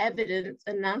 was evidence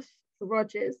enough for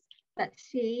Rogers that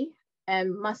she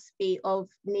must be of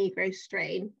Negro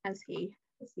strain, as he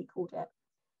called it.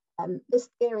 This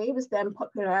theory was then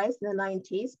popularized in the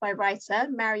 90s by writer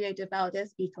Mario de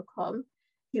Valdez ICOM,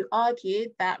 who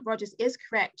argued that Rogers is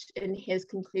correct in his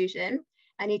conclusion.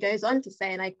 And he goes on to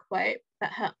say, and I quote,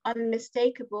 that her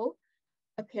unmistakable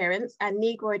appearance and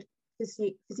Negroid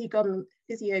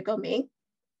physiognomy,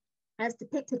 as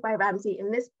depicted by Ramsay in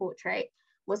this portrait,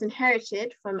 was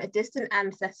inherited from a distant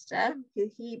ancestor who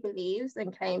he believes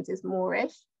and claims is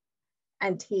Moorish,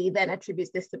 and he then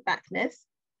attributes this to blackness,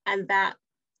 and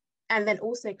then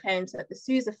also claims that the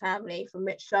Sousa family from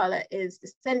which Charlotte is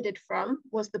descended from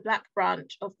was the Black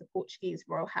branch of the Portuguese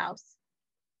royal house.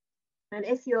 And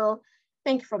if you're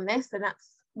thinking from this, then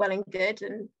that's well and good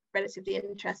and relatively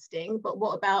interesting, but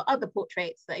what about other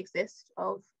portraits that exist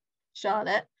of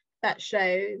Charlotte that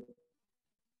show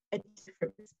a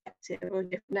different perspective or a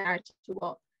different narrative to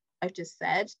what I've just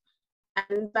said?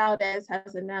 And Valdez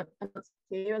has an answer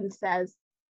to and says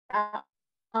that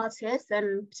artists,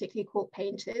 and particularly court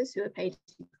painters who are painting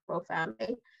the royal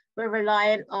family, were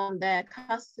reliant on their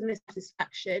customer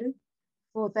satisfaction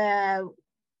for their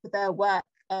work,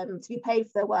 to be paid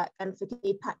for their work and for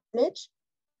the patronage,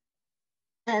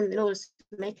 in order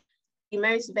to be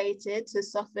motivated to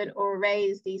soften or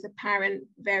erase these apparent,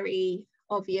 very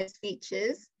obvious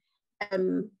features,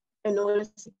 in order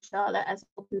to see Charlotte as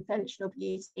a conventional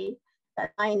beauty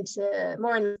that aligned to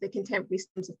more in the contemporary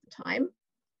standards of the time.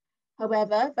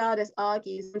 However, Valdez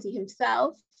argues he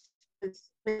himself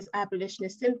with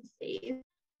abolitionist sympathies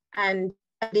and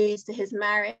alludes to his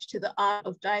marriage to the aunt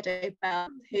of Dido Bell,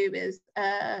 who is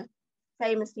a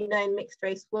famously known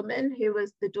mixed-race woman who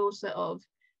was the daughter of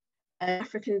an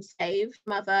African slave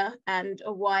mother and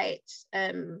a white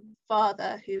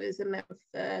father who was a member of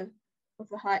the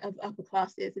upper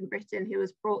classes in Britain, who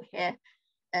was brought here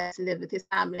to live with his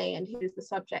family, and who was the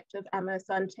subject of Amma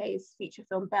Asante's feature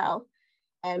film Belle.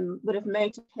 Would have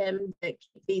motivated him to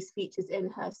keep these features in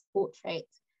her portrait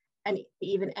and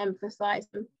even emphasize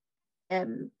them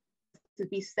to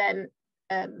be sent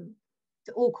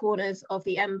to all corners of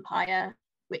the empire,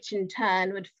 which in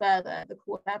turn would further the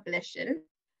cause of abolition.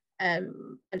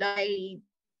 And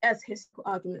as historical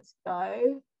arguments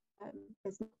go,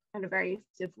 it's not a very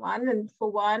effective one. And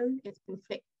for one, it's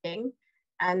conflicting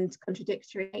and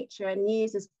contradictory in nature and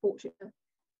uses portrait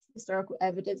historical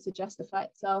evidence to justify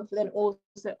itself, but then also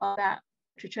that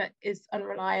literature is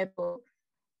unreliable.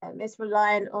 It's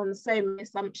reliant on so many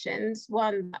assumptions.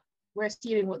 One, that we're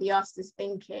assuming what the artist is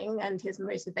thinking and his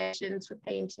motivations for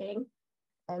painting.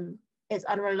 It's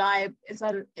unreliable.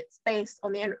 It's based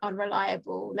on the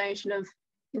unreliable notion of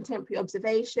contemporary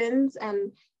observations,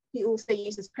 and he also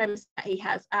uses premise that he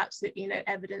has absolutely no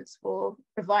evidence for,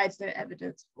 provides no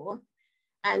evidence for,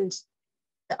 and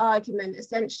the argument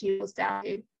essentially was down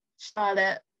to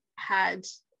Charlotte had,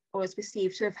 or was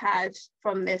perceived to have had,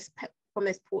 from this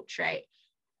portrait,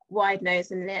 wide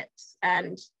nose and lips,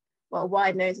 and well,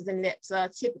 wide noses and lips are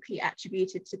typically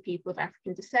attributed to people of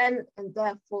African descent, and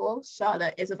therefore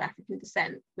Charlotte is of African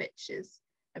descent, which is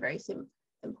a very simple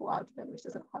argument, which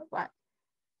doesn't quite work.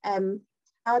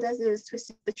 Valdez is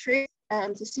twisting the truth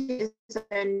to suit his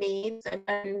own needs and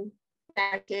own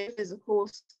narrative is of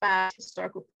course bad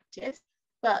historical practice,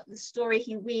 but the story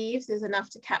he weaves is enough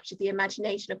to capture the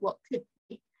imagination of what could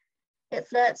be. It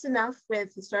flirts enough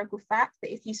with historical fact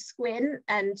that if you squint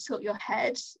and tilt your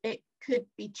head, it could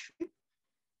be true.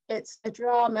 It's a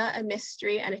drama, a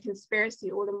mystery, and a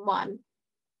conspiracy all in one.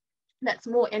 That's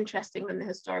more interesting than the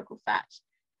historical fact.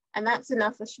 And that's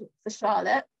enough for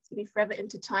Charlotte to be forever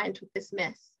intertwined with this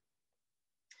myth.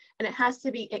 And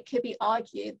it could be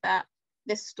argued that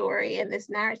this story and this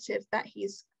narrative that he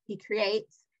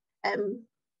creates, the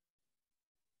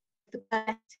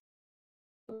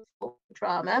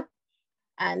drama,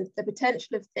 and the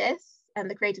potential of this and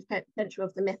the creative potential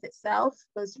of the myth itself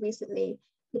was recently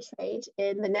portrayed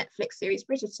in the Netflix series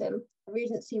Bridgerton, a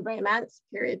Regency romance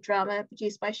period drama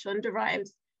produced by Shonda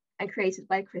Rhimes and created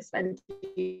by Chris Van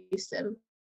Dusen.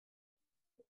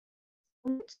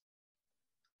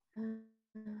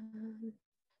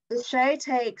 The show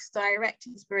takes direct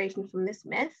inspiration from this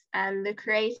myth, and the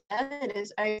creator in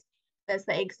his own says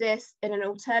that exists in an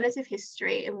alternative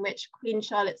history in which Queen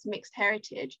Charlotte's mixed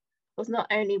heritage was not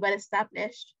only well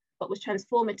established, but was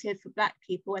transformative for Black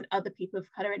people and other people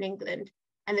of colour in England.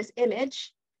 And this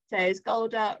image shows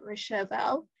Golda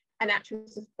Rochevelle, an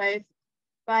actress of both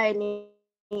Guyanese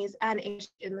and English,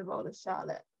 in the role of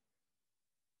Charlotte.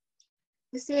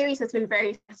 The series has been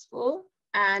very successful,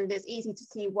 and it's easy to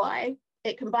see why.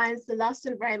 It combines the lust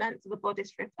and romance of a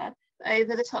bodice ripper, the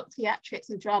over-the-top theatrics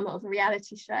and drama of a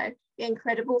reality show, the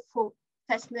incredibly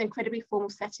formal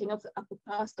setting of the upper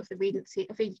class of the Regency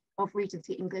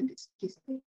England, excuse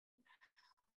me.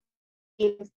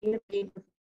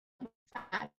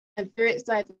 And through its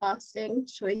diverse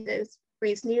choices,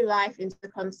 breathes new life into the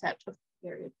concept of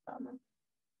period drama.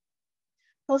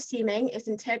 Costuming is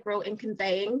integral in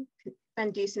conveying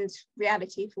Van Dusen's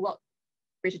reality for what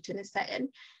Bridgerton is set in,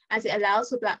 as it allows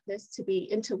for Blackness to be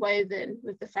interwoven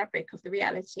with the fabric of the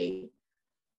reality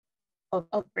of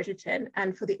Bridgerton,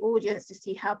 and for the audience to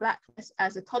see how Blackness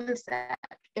as a concept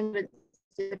influences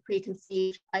the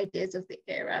preconceived ideas of the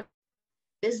era.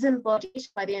 This is embodied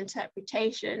by the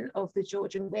interpretation of the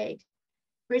Georgian wig.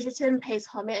 Bridgerton pays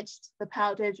homage to the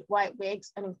powdered white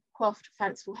wigs and coiffed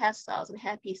fanciful hairstyles and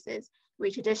hairpieces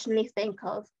we traditionally think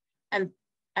of, and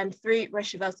through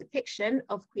Rochevelle's depiction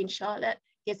of Queen Charlotte,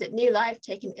 gives it new life,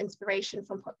 taking inspiration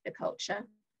from popular culture.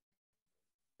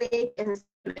 The wig in this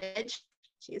image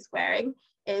she's wearing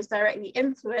is directly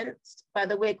influenced by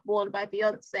the wig worn by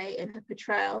Beyonce in her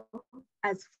portrayal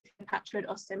as Cleopatra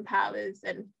Austin Powers.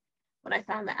 And when I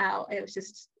found that out, it was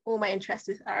just all my interests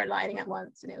are aligning at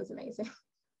once, and it was amazing.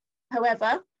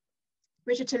 However,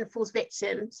 Bridgerton falls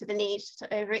victim to the need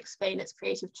to over-explain its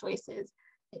creative choices.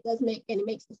 It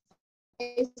makes the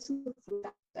space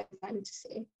for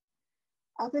fantasy.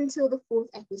 Up until the 4th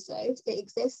episode, it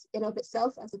exists in of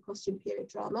itself as a costume period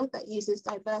drama that uses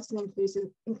diverse and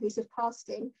inclusive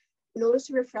casting in order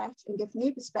to refresh and give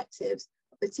new perspectives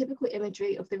of the typical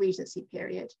imagery of the Regency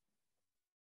period.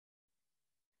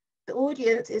 The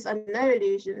audience is under no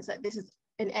illusions that this is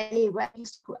in any way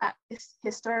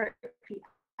historically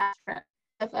accurate.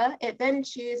 However, it then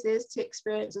chooses to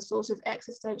experience a sort of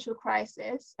existential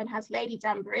crisis and has Lady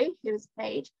Danbury, who is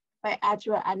played by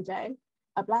Adjoa Andoh,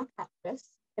 a Black actress,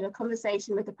 in a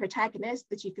conversation with the protagonist,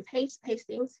 the Duke of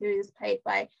Hastings, who is played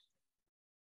by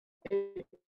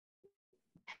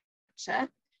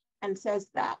and says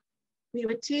that we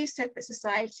were two separate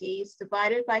societies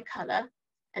divided by colour,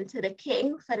 until the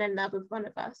king fell in love with one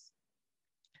of us.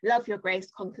 Love, your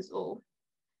grace, conquers all.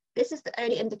 This is the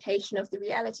only indication of the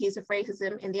realities of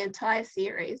racism in the entire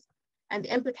series, and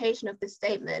the implication of this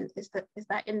statement is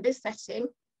that in this setting,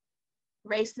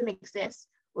 racism exists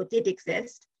or did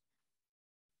exist,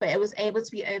 but it was able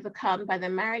to be overcome by the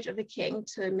marriage of a king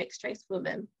to a mixed race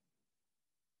woman.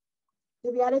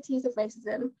 The realities of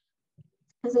racism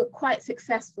isn't quite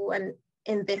successful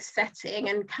in this setting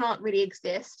and can't really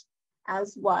exist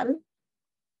as one.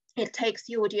 It takes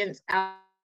the audience out.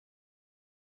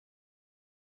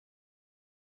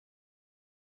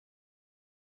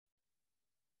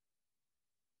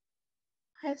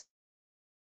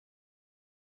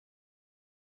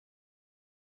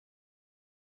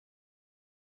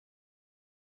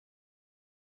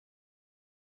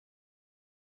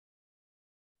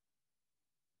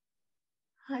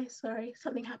 Hi, sorry,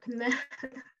 something happened there.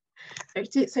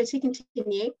 So to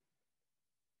continue,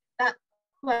 that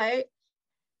quote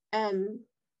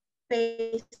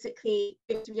basically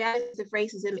brings the realities of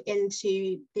racism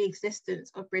into the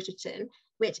existence of Bridgerton,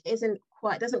 which doesn't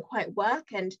quite work.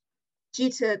 And due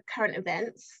to current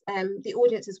events, the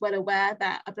audience is well aware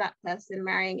that a Black person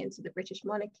marrying into the British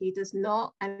monarchy does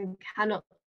not and cannot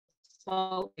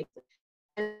solve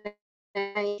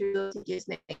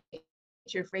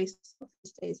of racism of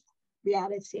today's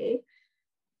reality.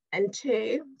 And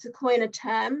two, to coin a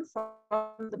term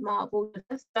from the Marvel,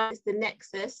 that is the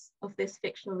nexus of this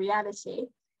fictional reality.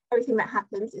 Everything that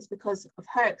happens is because of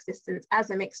her existence as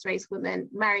a mixed race woman,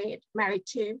 married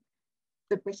into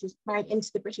the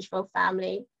British royal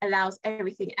family, allows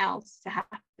everything else to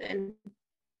happen.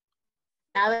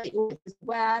 now that the audience is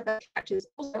aware, the character is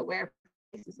also aware of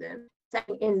racism,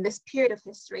 saying in this period of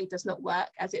history does not work,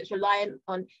 as it's reliant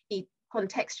on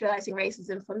contextualizing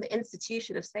racism from the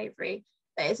institution of slavery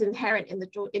that is inherent in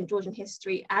Georgian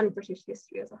history and British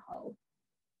history as a whole.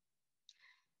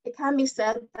 It can be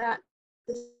said that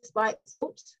despite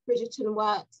thought, Bridgerton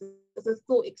works as a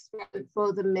thought experiment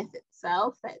for the myth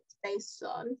itself that it's based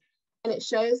on, and it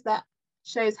shows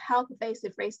how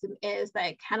pervasive racism is, that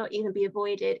it cannot even be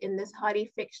avoided in this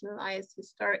highly fictionalized,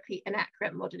 historically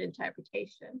inaccurate modern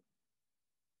interpretation.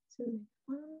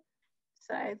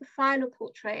 So the final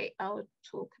portrait I will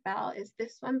talk about is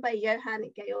this one by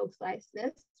Johann Georg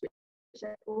Leisner, which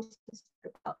I also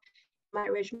spoke about in my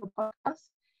original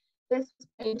podcast. This was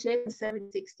painted in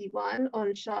 1761 on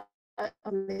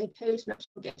the occasion of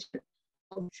engagement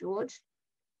of George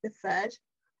III,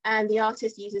 and the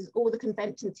artist uses all the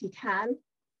conventions he can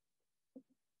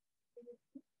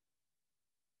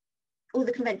in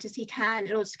order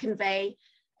to convey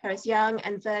her as young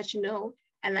and virginal,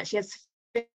 and that she has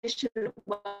sufficient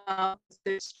wealth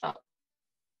to stop.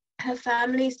 Her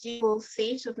family's dual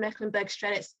seat of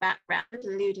Mecklenburg-Strelitz background,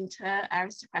 alluding to her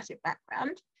aristocratic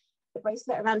background. The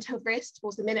bracelet around her wrist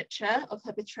was a miniature of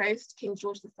her betrothed, King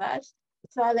George III.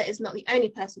 Charlotte is not the only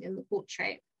person in the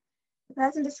portrait. The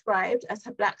person described as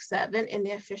her black servant in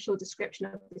the official description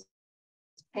of this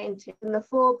painting in the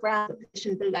foreground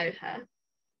position below her.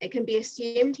 It can be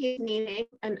assumed he is kneeling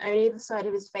and only the side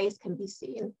of his face can be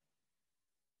seen,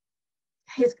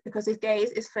 because his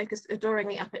gaze is focused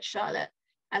adoringly up at Charlotte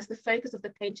as the focus of the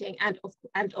painting and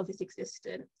of his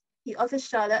existence. He offers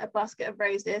Charlotte a basket of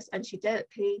roses and she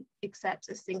delicately accepts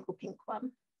a single pink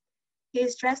one. He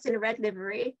is dressed in a red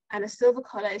livery and a silver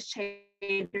collar is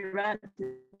chained around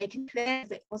to make it clear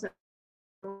that it wasn't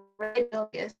already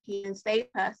obvious he is an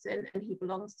enslaved person and he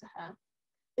belongs to her.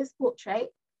 This portrait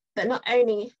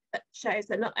shows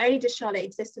that not only does Charlotte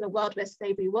exist in a world where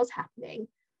slavery was happening,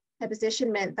 her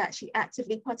position meant that she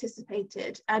actively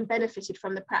participated and benefited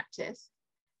from the practice.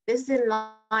 This is in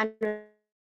line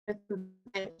with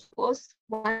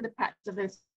one of the practice of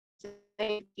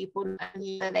enslaved people not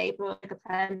only the labor of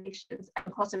plantations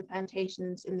and cotton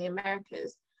plantations in the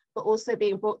Americas, but also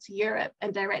being brought to Europe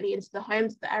and directly into the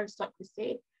homes of the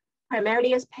aristocracy,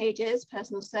 primarily as pages,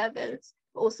 personal servants,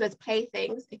 but also as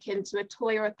playthings akin to a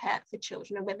toy or a pet for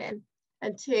children and women.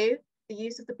 And two, the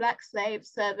use of the black slave,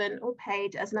 servant, or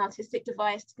page as an artistic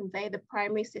device to convey the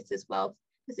primary sitter's wealth,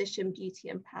 position, beauty,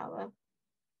 and power.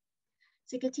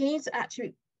 To continue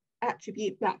to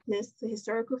attribute blackness to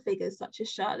historical figures such as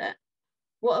Charlotte,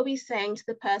 what are we saying to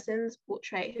the person's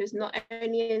portrait who is not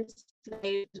only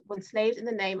enslaved in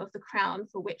the name of the crown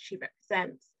for which she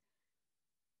represents?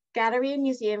 Gallery and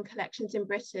museum collections in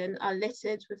Britain are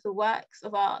littered with the works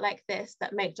of art like this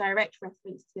that make direct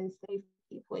reference to enslaved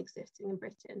people existing in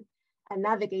Britain and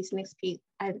navigating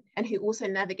and who also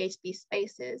navigated these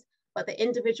spaces, but the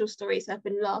individual stories have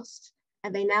been lost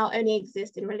and they now only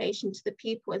exist in relation to the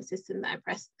people and system that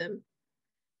oppressed them.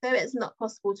 Though it's not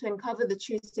possible to uncover the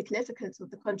true significance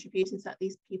of the contributions that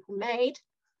these people made,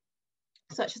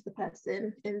 such as the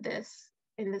person in this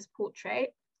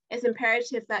portrait, it's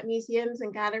imperative that museums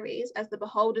and galleries, as the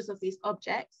beholders of these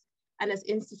objects and as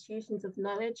institutions of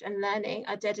knowledge and learning,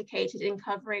 are dedicated in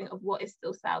covering of what is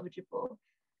still salvageable,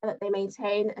 and that they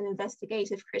maintain an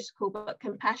investigative, critical, but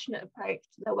compassionate approach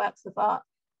to their works of art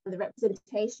and the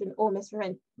representation or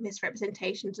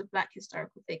misrepresentations of Black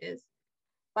historical figures.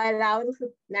 By allowing for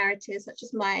narratives such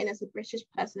as mine as a British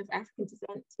person of African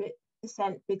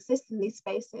descent to exist in these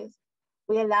spaces,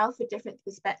 we allow for different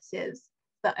perspectives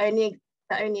that only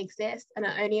exist and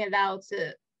are only allowed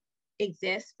to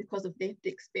exist because of lived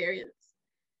experience.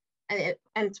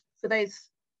 And for those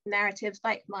narratives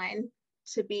like mine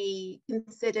to be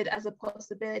considered as a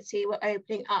possibility, we're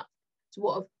opening up to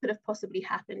what could have possibly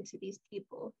happened to these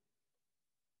people.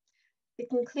 To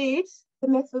conclude, the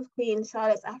myth of Queen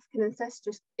Charlotte's African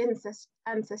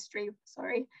ancestry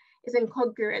is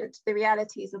incongruent to the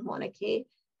realities of monarchy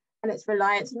and its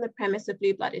reliance on the premise of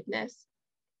blue-bloodedness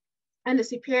and a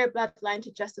superior bloodline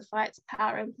to justify its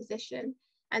power and position,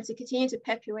 and to continue to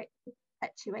perpetuate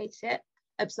it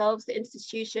absolves the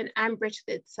institution and Britain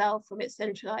itself from its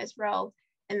centralized role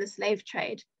in the slave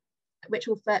trade, which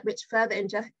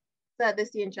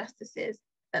furthers the injustices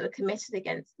that were committed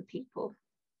against the people,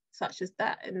 such as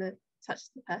the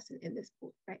person in this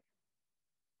portrait.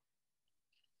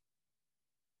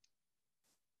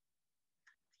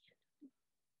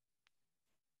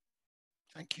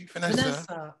 Thank you,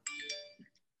 Vanessa.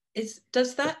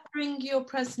 Does that bring your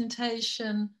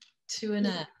presentation to an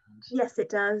end? Yes, it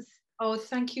does. Oh,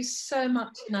 thank you so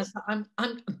much, Vanessa.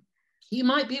 You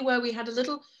might be aware we had a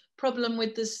little problem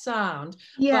with the sound.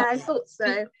 Yeah, but, I thought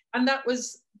so. And that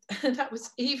was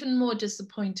even more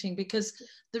disappointing, because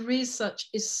the research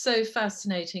is so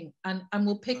fascinating, and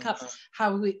we'll pick up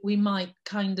how we might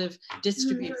kind of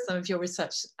distribute some of your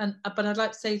research. But I'd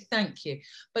like to say thank you.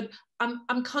 But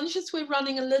I'm conscious we're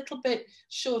running a little bit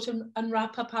short and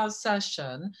wrap up our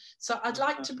session. So I'd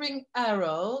like to bring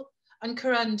Errol and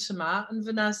Korantema and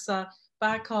Vanessa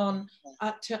back on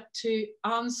to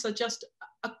answer just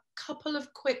a couple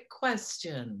of quick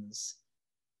questions.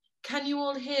 Can you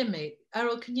all hear me?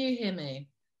 Errol, can you hear me?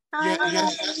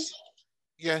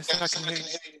 Yes, I can hear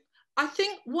you. I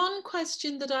think one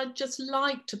question that I'd just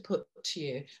like to put to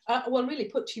you, well, really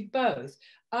put to you both,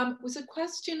 was a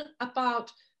question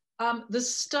about the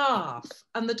staff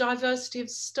and the diversity of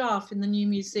staff in the new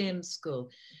museum school.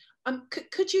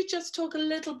 Could you just talk a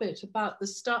little bit about the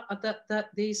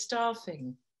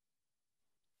staffing?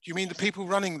 Do you mean the people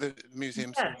running the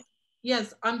museum school?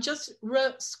 Yes, I'm just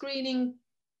screening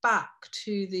back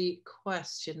to the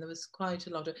question. There was quite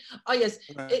a lot of, oh yes,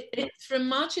 it's from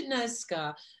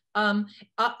Marcineska.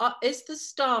 Is the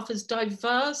staff as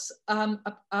diverse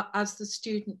as the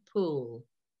student pool?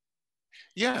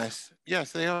 Yes,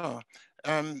 they are.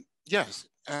 Yes,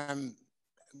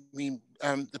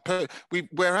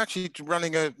 we're actually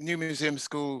running a new museum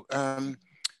school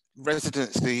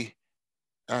residency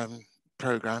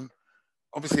program.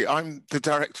 Obviously, I'm the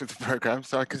director of the program,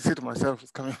 so I consider myself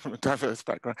as coming from a diverse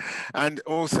background. And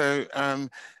also,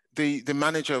 the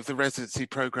manager of the residency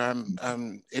program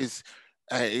is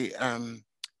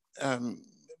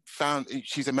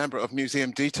she's a member of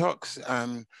Museum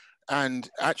Detox. And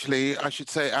actually, I should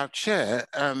say our chair,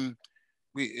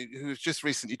 who's just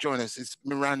recently joined us, is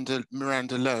Miranda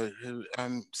Lowe, who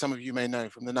some of you may know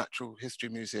from the Natural History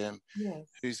Museum, yes.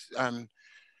 Who's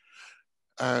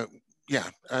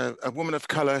a woman of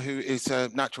colour who is a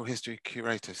natural history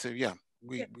curator. So yeah,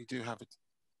 we do have it.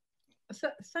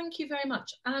 Thank you very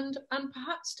much. And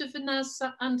perhaps to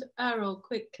Vanessa and Errol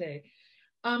quickly.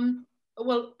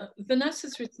 Well,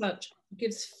 Vanessa's research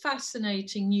gives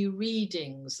fascinating new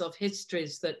readings of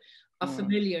histories that are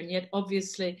familiar and yet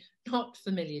obviously not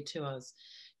familiar to us.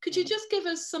 Could you just give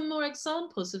us some more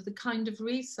examples of the kind of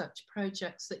research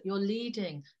projects that you're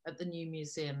leading at the new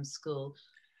museum school?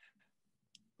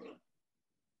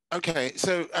 Okay,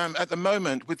 so at the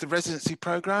moment with the residency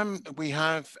program, we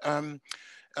have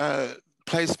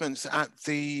placements at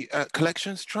the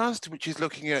Collections Trust, which is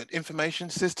looking at information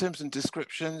systems and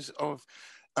descriptions of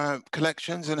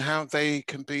collections and how they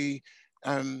can be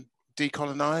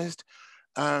decolonized.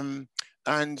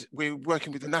 And we're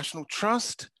working with the National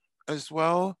Trust as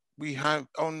well. We have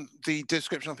on the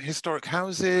description of historic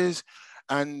houses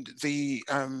and the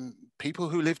people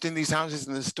who lived in these houses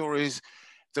and the stories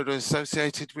that are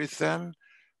associated with them,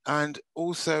 and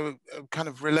also a kind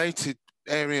of related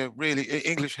area, really,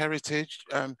 English heritage.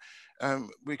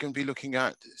 We're going to be looking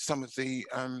at some of the,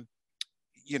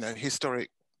 historic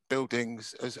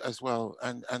buildings as well,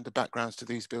 and the backgrounds to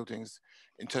these buildings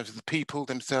in terms of the people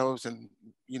themselves, and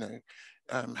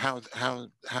how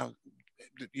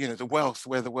the wealth,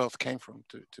 where the wealth came from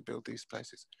to build these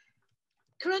places.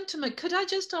 Korantema, could I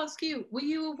just ask you, were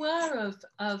you aware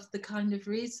of the kind of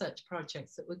research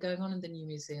projects that were going on in the new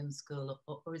museum school,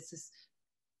 or is this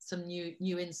some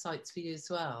new insights for you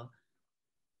as well?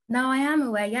 No, I am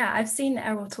aware. Yeah, I've seen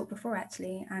Errol talk before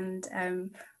actually, and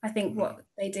I think what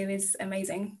they do is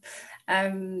amazing.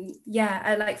 Funny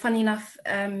enough,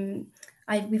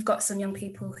 we've got some young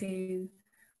people who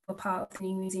were part of the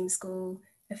new museum school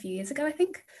a few years ago, I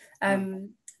think, and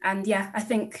yeah, I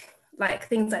think like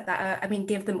things like that.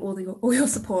 Give them all your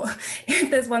support. If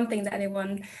there's one thing that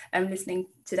anyone listening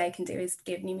today can do, is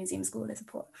give New Museum School their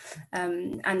support,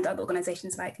 and other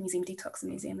organisations like Museum Detox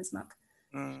and Museum as Muck.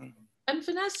 And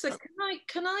Vanessa,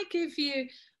 can I give you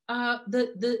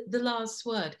the last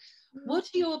word? What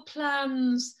are your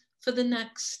plans for the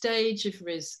next stage of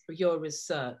your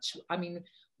research? I mean,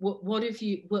 what have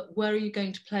you? Where are you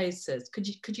going to place it?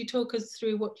 Could you talk us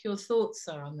through what your thoughts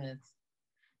are on this?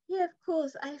 Yeah, of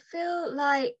course. I feel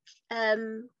like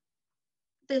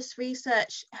this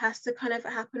research has to kind of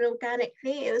happen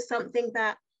organically. It was something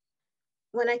that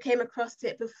when I came across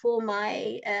it before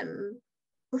I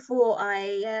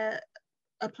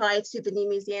applied to the new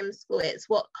museum school, it's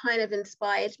what kind of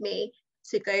inspired me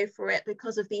to go for it,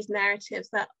 because of these narratives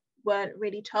that weren't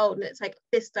really told. And it's like,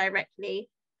 this directly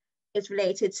is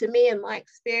related to me and my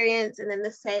experience. And then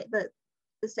the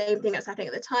same thing that's happening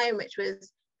at the time, which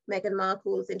was Meghan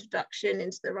Markle's introduction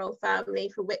into the royal family,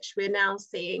 for which we're now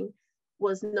seeing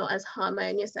was not as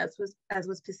harmonious as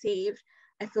was perceived.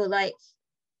 I feel like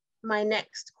my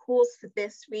next course for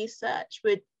this research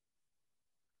would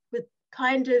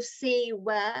kind of see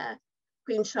where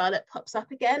Queen Charlotte pops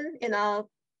up again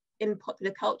in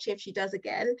popular culture, if she does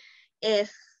again,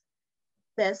 if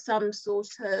there's some sort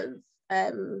of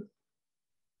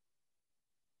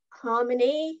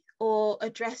harmony or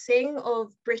addressing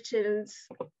of Britain's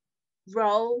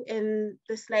role in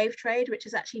the slave trade, which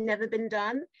has actually never been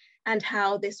done, and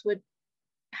how this would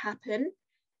happen.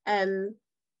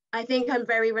 I think I'm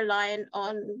very reliant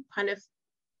on kind of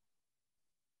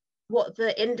what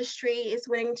the industry is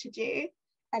willing to do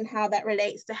and how that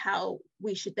relates to how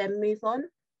we should then move on.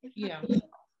 Yeah.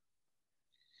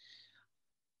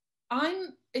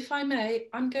 If I may,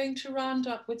 I'm going to round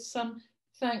up with some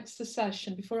thanks for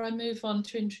session before I move on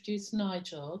to introduce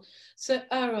Nigel. So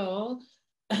Errol,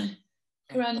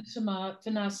 Korantema,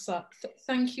 Vanessa,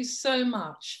 thank you so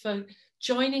much for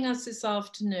joining us this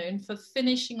afternoon, for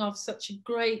finishing off such a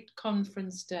great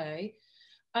conference day.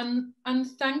 And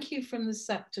thank you from the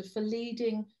sector for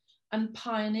leading and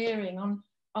pioneering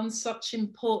on such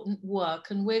important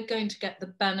work. And we're going to get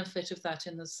the benefit of that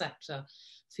in the sector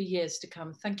for years to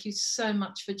come. Thank you so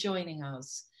much for joining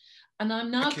us. And I'm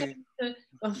now going to,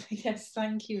 oh, yes,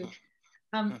 thank you.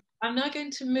 I'm now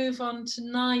going to move on to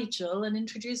Nigel and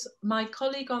introduce my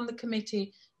colleague on the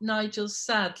committee, Nigel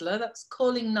Sadler. That's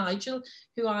Calling Nigel,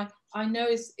 who I know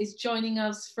is joining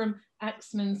us from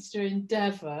Axminster in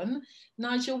Devon.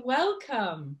 Nigel,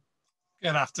 welcome.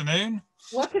 Good afternoon.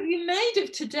 What have you made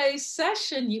of today's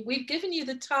session? We've given you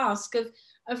the task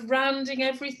of rounding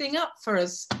everything up for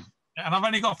us. And I've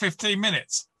only got 15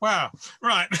 minutes. Wow,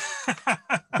 right.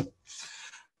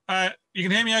 You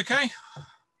can hear me okay?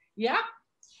 Yeah.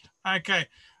 Okay.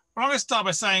 Well, I'm going to start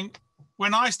by saying,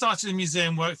 when I started in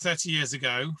museum work 30 years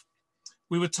ago,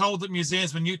 we were told that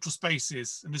museums were neutral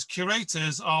spaces, and as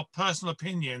curators, our personal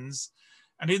opinions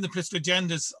and even the political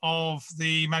agendas of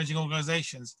the managing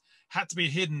organisations had to be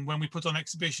hidden when we put on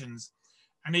exhibitions,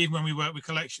 and even when we work with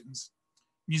collections.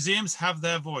 Museums have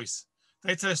their voice.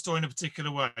 They tell a story in a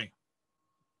particular way.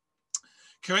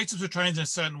 Curators were trained in a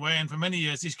certain way, and for many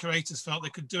years, these curators felt they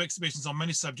could do exhibitions on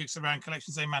many subjects around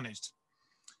collections they managed.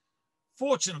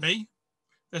 Fortunately,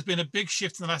 there's been a big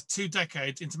shift in the last 2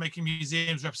 decades into making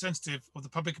museums representative of the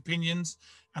public opinions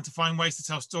and to find ways to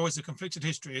tell stories of conflicted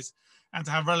histories and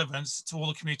to have relevance to all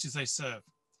the communities they serve.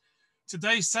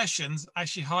 Today's sessions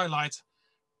actually highlight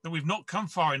that we've not come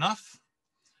far enough,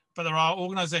 but there are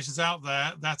organisations out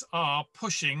there that are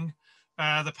pushing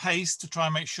the pace to try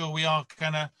and make sure we are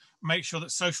going to make sure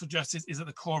that social justice is at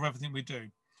the core of everything we do.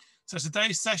 So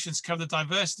today's sessions cover the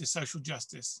diversity of social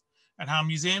justice and how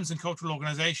museums and cultural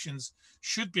organisations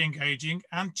should be engaging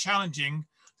and challenging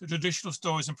the traditional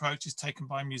stories and approaches taken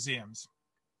by museums.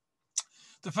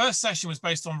 The first session was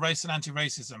based on race and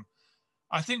anti-racism.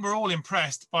 I think we're all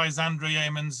impressed by Zandra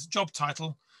Yeaman's job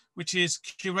title, which is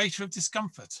Curator of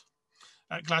Discomfort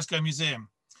at Glasgow Museum.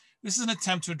 This is an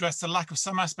attempt to address the lack of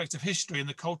some aspects of history in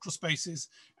the cultural spaces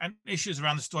and issues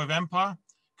around the story of empire,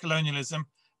 colonialism,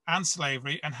 and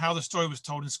slavery, and how the story was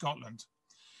told in Scotland.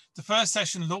 The first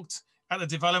session looked at the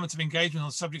development of engagement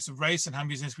on subjects of race and how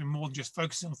museums have been more than just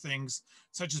focusing on things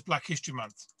such as Black History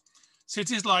Month.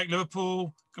 Cities like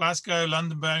Liverpool, Glasgow,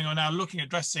 London, Birmingham are now looking at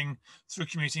addressing through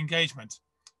community engagement.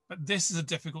 But this is a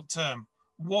difficult term.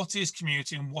 What is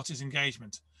community and what is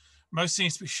engagement? Most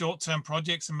seems to be short-term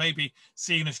projects and maybe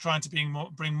seen as trying to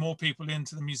bring more people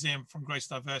into the museum from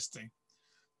greater diversity.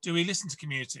 Do we listen to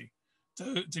community?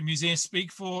 Do museums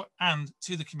speak for and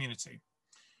to the community?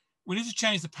 We need to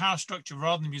change the power structure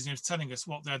rather than museums telling us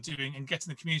what they're doing and getting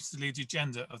the community to lead the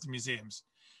agenda of the museums.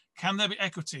 Can there be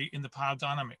equity in the power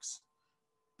dynamics?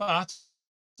 But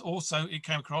also it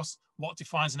came across what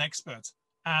defines an expert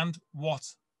and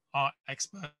what are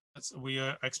we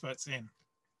are experts in.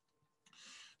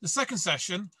 The second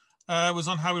session was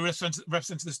on how we represented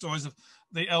the stories of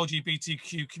the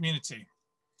LGBTQ community,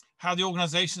 how the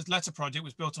organisation's letter project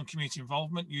was built on community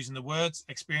involvement using the words,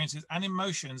 experiences and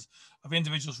emotions of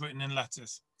individuals written in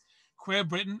letters. Queer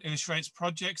Britain illustrates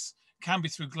projects can be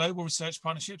through global research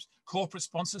partnerships, corporate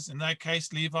sponsors, in their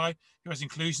case, Levi, who has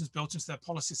inclusions built into their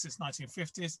policies since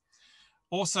 1950s,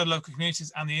 also local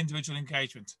communities and the individual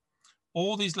engagement.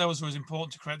 All these levels were as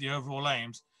important to create the overall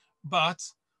aims, but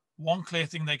one clear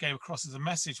thing they gave across as a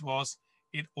message was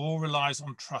it all relies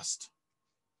on trust.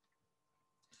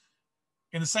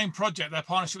 In the same project, their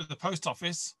partnership with the post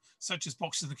office, such as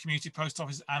boxes in the community post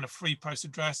office and a free post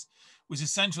address, was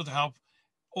essential to help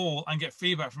all and get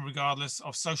feedback from regardless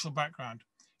of social background.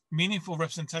 Meaningful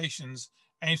representations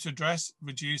aims to address and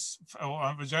reduce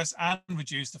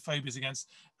the phobias against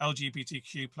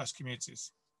LGBTQ+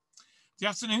 communities. The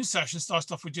afternoon session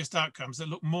starts off with just outcomes that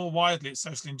look more widely at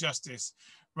social injustice,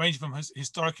 ranging from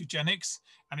historic eugenics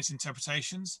and its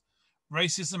interpretations,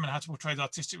 racism and how to portray the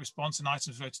artistic response in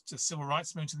items related to the civil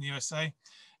rights movement in the USA,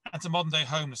 and to modern day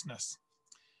homelessness.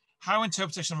 How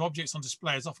interpretation of objects on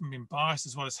display has often been biased,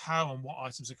 as well as how and what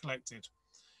items are collected.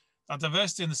 The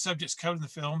diversity in the subjects covered in the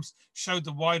films showed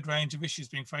the wide range of issues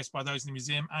being faced by those in the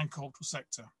museum and cultural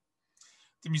sector.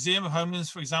 The Museum of Homelessness,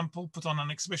 for example, put on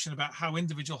an exhibition about how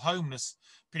individual homeless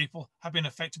people have been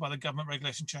affected by the government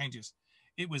regulation changes.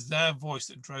 It was their voice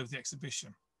that drove the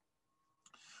exhibition.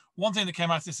 One thing that came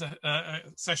out of this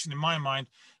session in my mind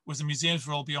was the museum's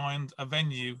role beyond a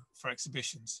venue for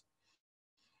exhibitions.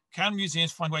 Can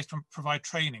museums find ways to provide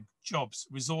training, jobs,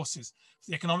 resources for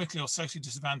the economically or socially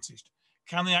disadvantaged?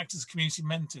 Can they act as community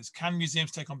mentors? Can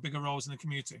museums take on bigger roles in the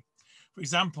community? For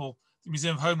example, the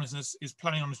Museum of Homelessness is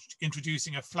planning on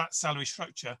introducing a flat salary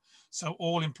structure so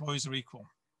all employees are equal.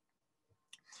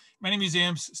 Many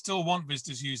museums still want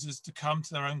visitors users to come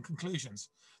to their own conclusions.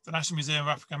 The National Museum of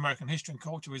African American History and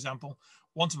Culture, for example,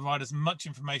 want to provide as much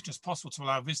information as possible to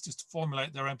allow visitors to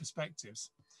formulate their own perspectives.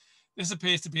 This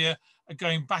appears to be a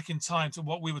going back in time to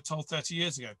what we were told 30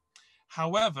 years ago.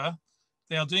 However,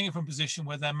 they are doing it from a position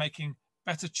where they're making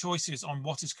better choices on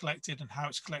what is collected and how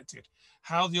it's collected,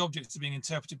 how the objects are being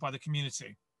interpreted by the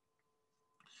community.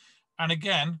 And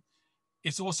again,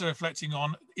 it's also reflecting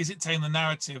on, is it taking the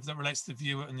narrative that relates to the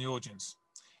viewer and the audience?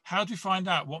 How do we find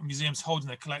out what museums hold in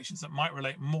their collections that might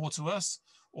relate more to us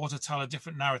or to tell a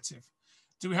different narrative?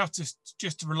 Do we have to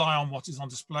just rely on what is on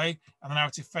display and the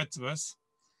narrative fed to us?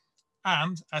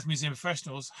 And as museum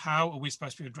professionals, how are we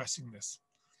supposed to be addressing this?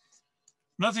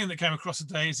 Another thing that came across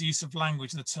today is the use of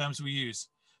language and the terms we use.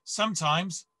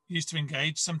 Sometimes used to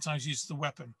engage, sometimes used as a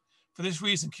weapon. For this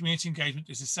reason, community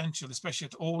engagement is essential, especially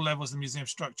at all levels of the museum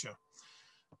structure.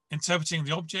 Interpreting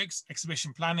the objects,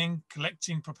 exhibition planning,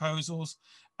 collecting proposals,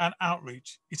 and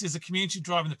outreach. It is the community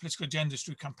driving the political agenda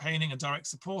through campaigning and direct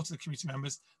support of the community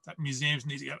members that museums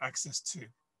need to get access to.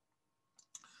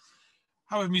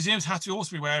 However, museums have to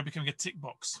also be aware of becoming a tick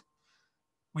box.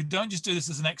 We don't just do this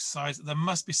as an exercise, there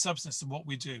must be substance to what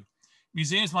we do.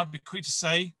 Museums might be quick to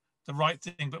say the right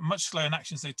thing, but much slower in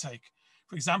actions they take.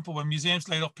 For example, when museums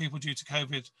laid off people due to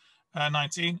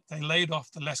COVID-19, they laid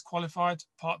off the less qualified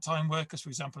part-time workers, for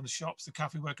example, in the shops, the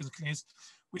cafe workers and cleaners,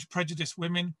 which prejudiced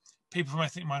women, people from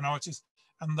ethnic minorities,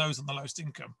 and those on the lowest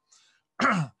income.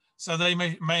 So they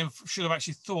should have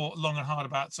actually thought long and hard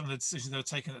about some of the decisions they were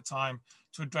taking at the time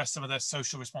to address some of their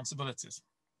social responsibilities.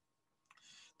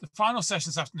 The final session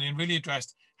this afternoon really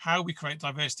addressed how we create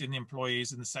diversity in the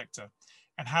employees in the sector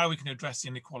and how we can address the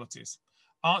inequalities.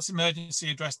 Arts Emergency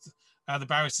addressed the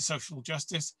barriers to social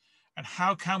justice and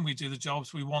how can we do the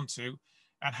jobs we want to,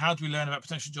 and how do we learn about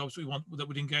potential jobs we want that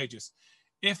would engage us.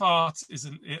 If art's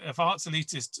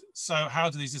elitist, so how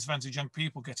do these disadvantaged young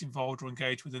people get involved or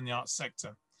engaged within the arts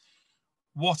sector?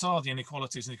 What are the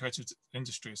inequalities in the creative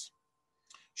industries?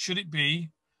 Should it be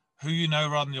who you know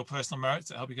rather than your personal merits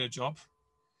that help you get a job?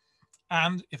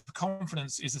 And if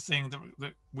confidence is the thing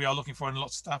that we are looking for in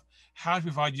lots of staff, how to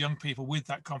provide young people with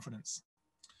that confidence?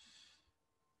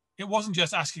 It wasn't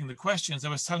just asking the questions, they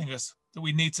were telling us that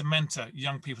we need to mentor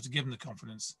young people to give them the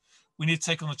confidence. We need to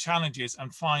take on the challenges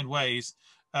and find ways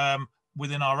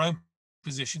within our own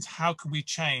positions, how can we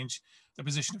change the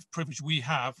position of privilege we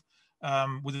have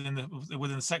within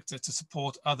the sector to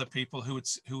support other people who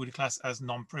would class as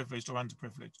non-privileged or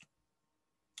underprivileged.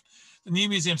 The new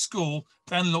museum school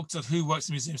then looked at who works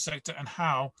in the museum sector and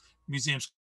how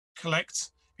museums collect,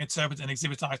 interpret and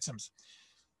exhibit items.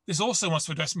 This also wants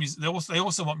to address, they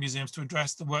also want museums to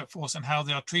address the workforce and how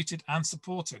they are treated and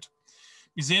supported.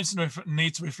 Museums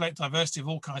need to reflect diversity of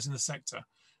all kinds in the sector.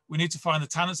 We need to find the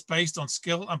talents based on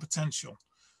skill and potential.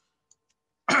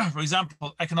 For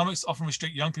example, economics often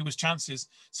restrict young people's chances,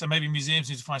 so maybe museums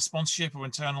need to find sponsorship or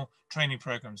internal training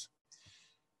programs.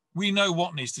 We know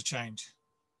what needs to change,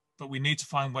 but we need to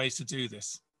find ways to do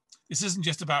this. This isn't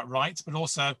just about rights, but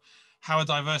also how a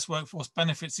diverse workforce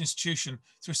benefits the institution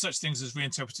through such things as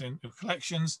reinterpreting of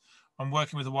collections and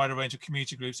working with a wider range of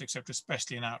community groups, etc.,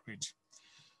 especially in outreach.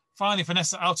 Finally,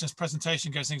 Vanessa Otim's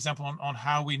presentation gives an example on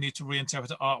how we need to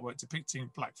reinterpret artwork depicting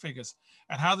Black figures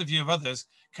and how the view of others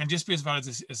can just be as valid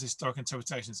as historic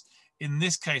interpretations, in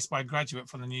this case by a graduate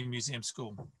from the new museum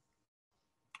school.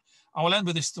 I will end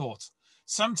with this thought.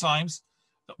 Sometimes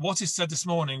what is said this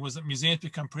morning was that museums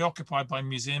become preoccupied by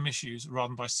museum issues rather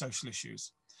than by social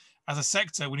issues. As a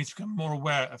sector, we need to become more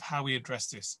aware of how we address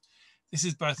this. This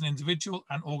is both an individual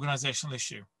and organizational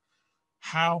issue.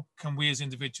 How can we as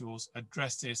individuals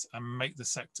address this and make the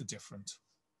sector different?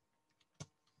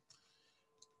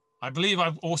 I believe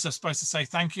I'm also supposed to say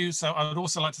thank you. So I would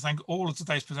also like to thank all of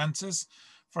today's presenters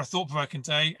for a thought-provoking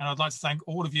day. And I'd like to thank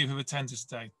all of you who attended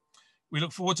today. We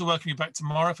look forward to welcoming you back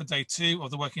tomorrow for day 2 of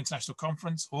the Working International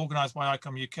Conference, organised by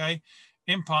ICOM UK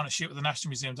in partnership with the National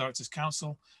Museum Directors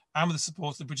Council and with the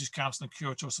support of the British Council and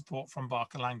curatorial support from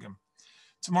Barker Langham.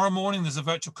 Tomorrow morning, there's a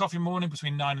virtual coffee morning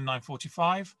between 9 and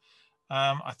 9:45.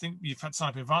 I think you've had to sign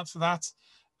up in advance for that.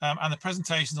 And the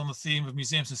presentations on the theme of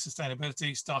museums and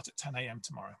sustainability start at 10 a.m.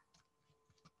 tomorrow.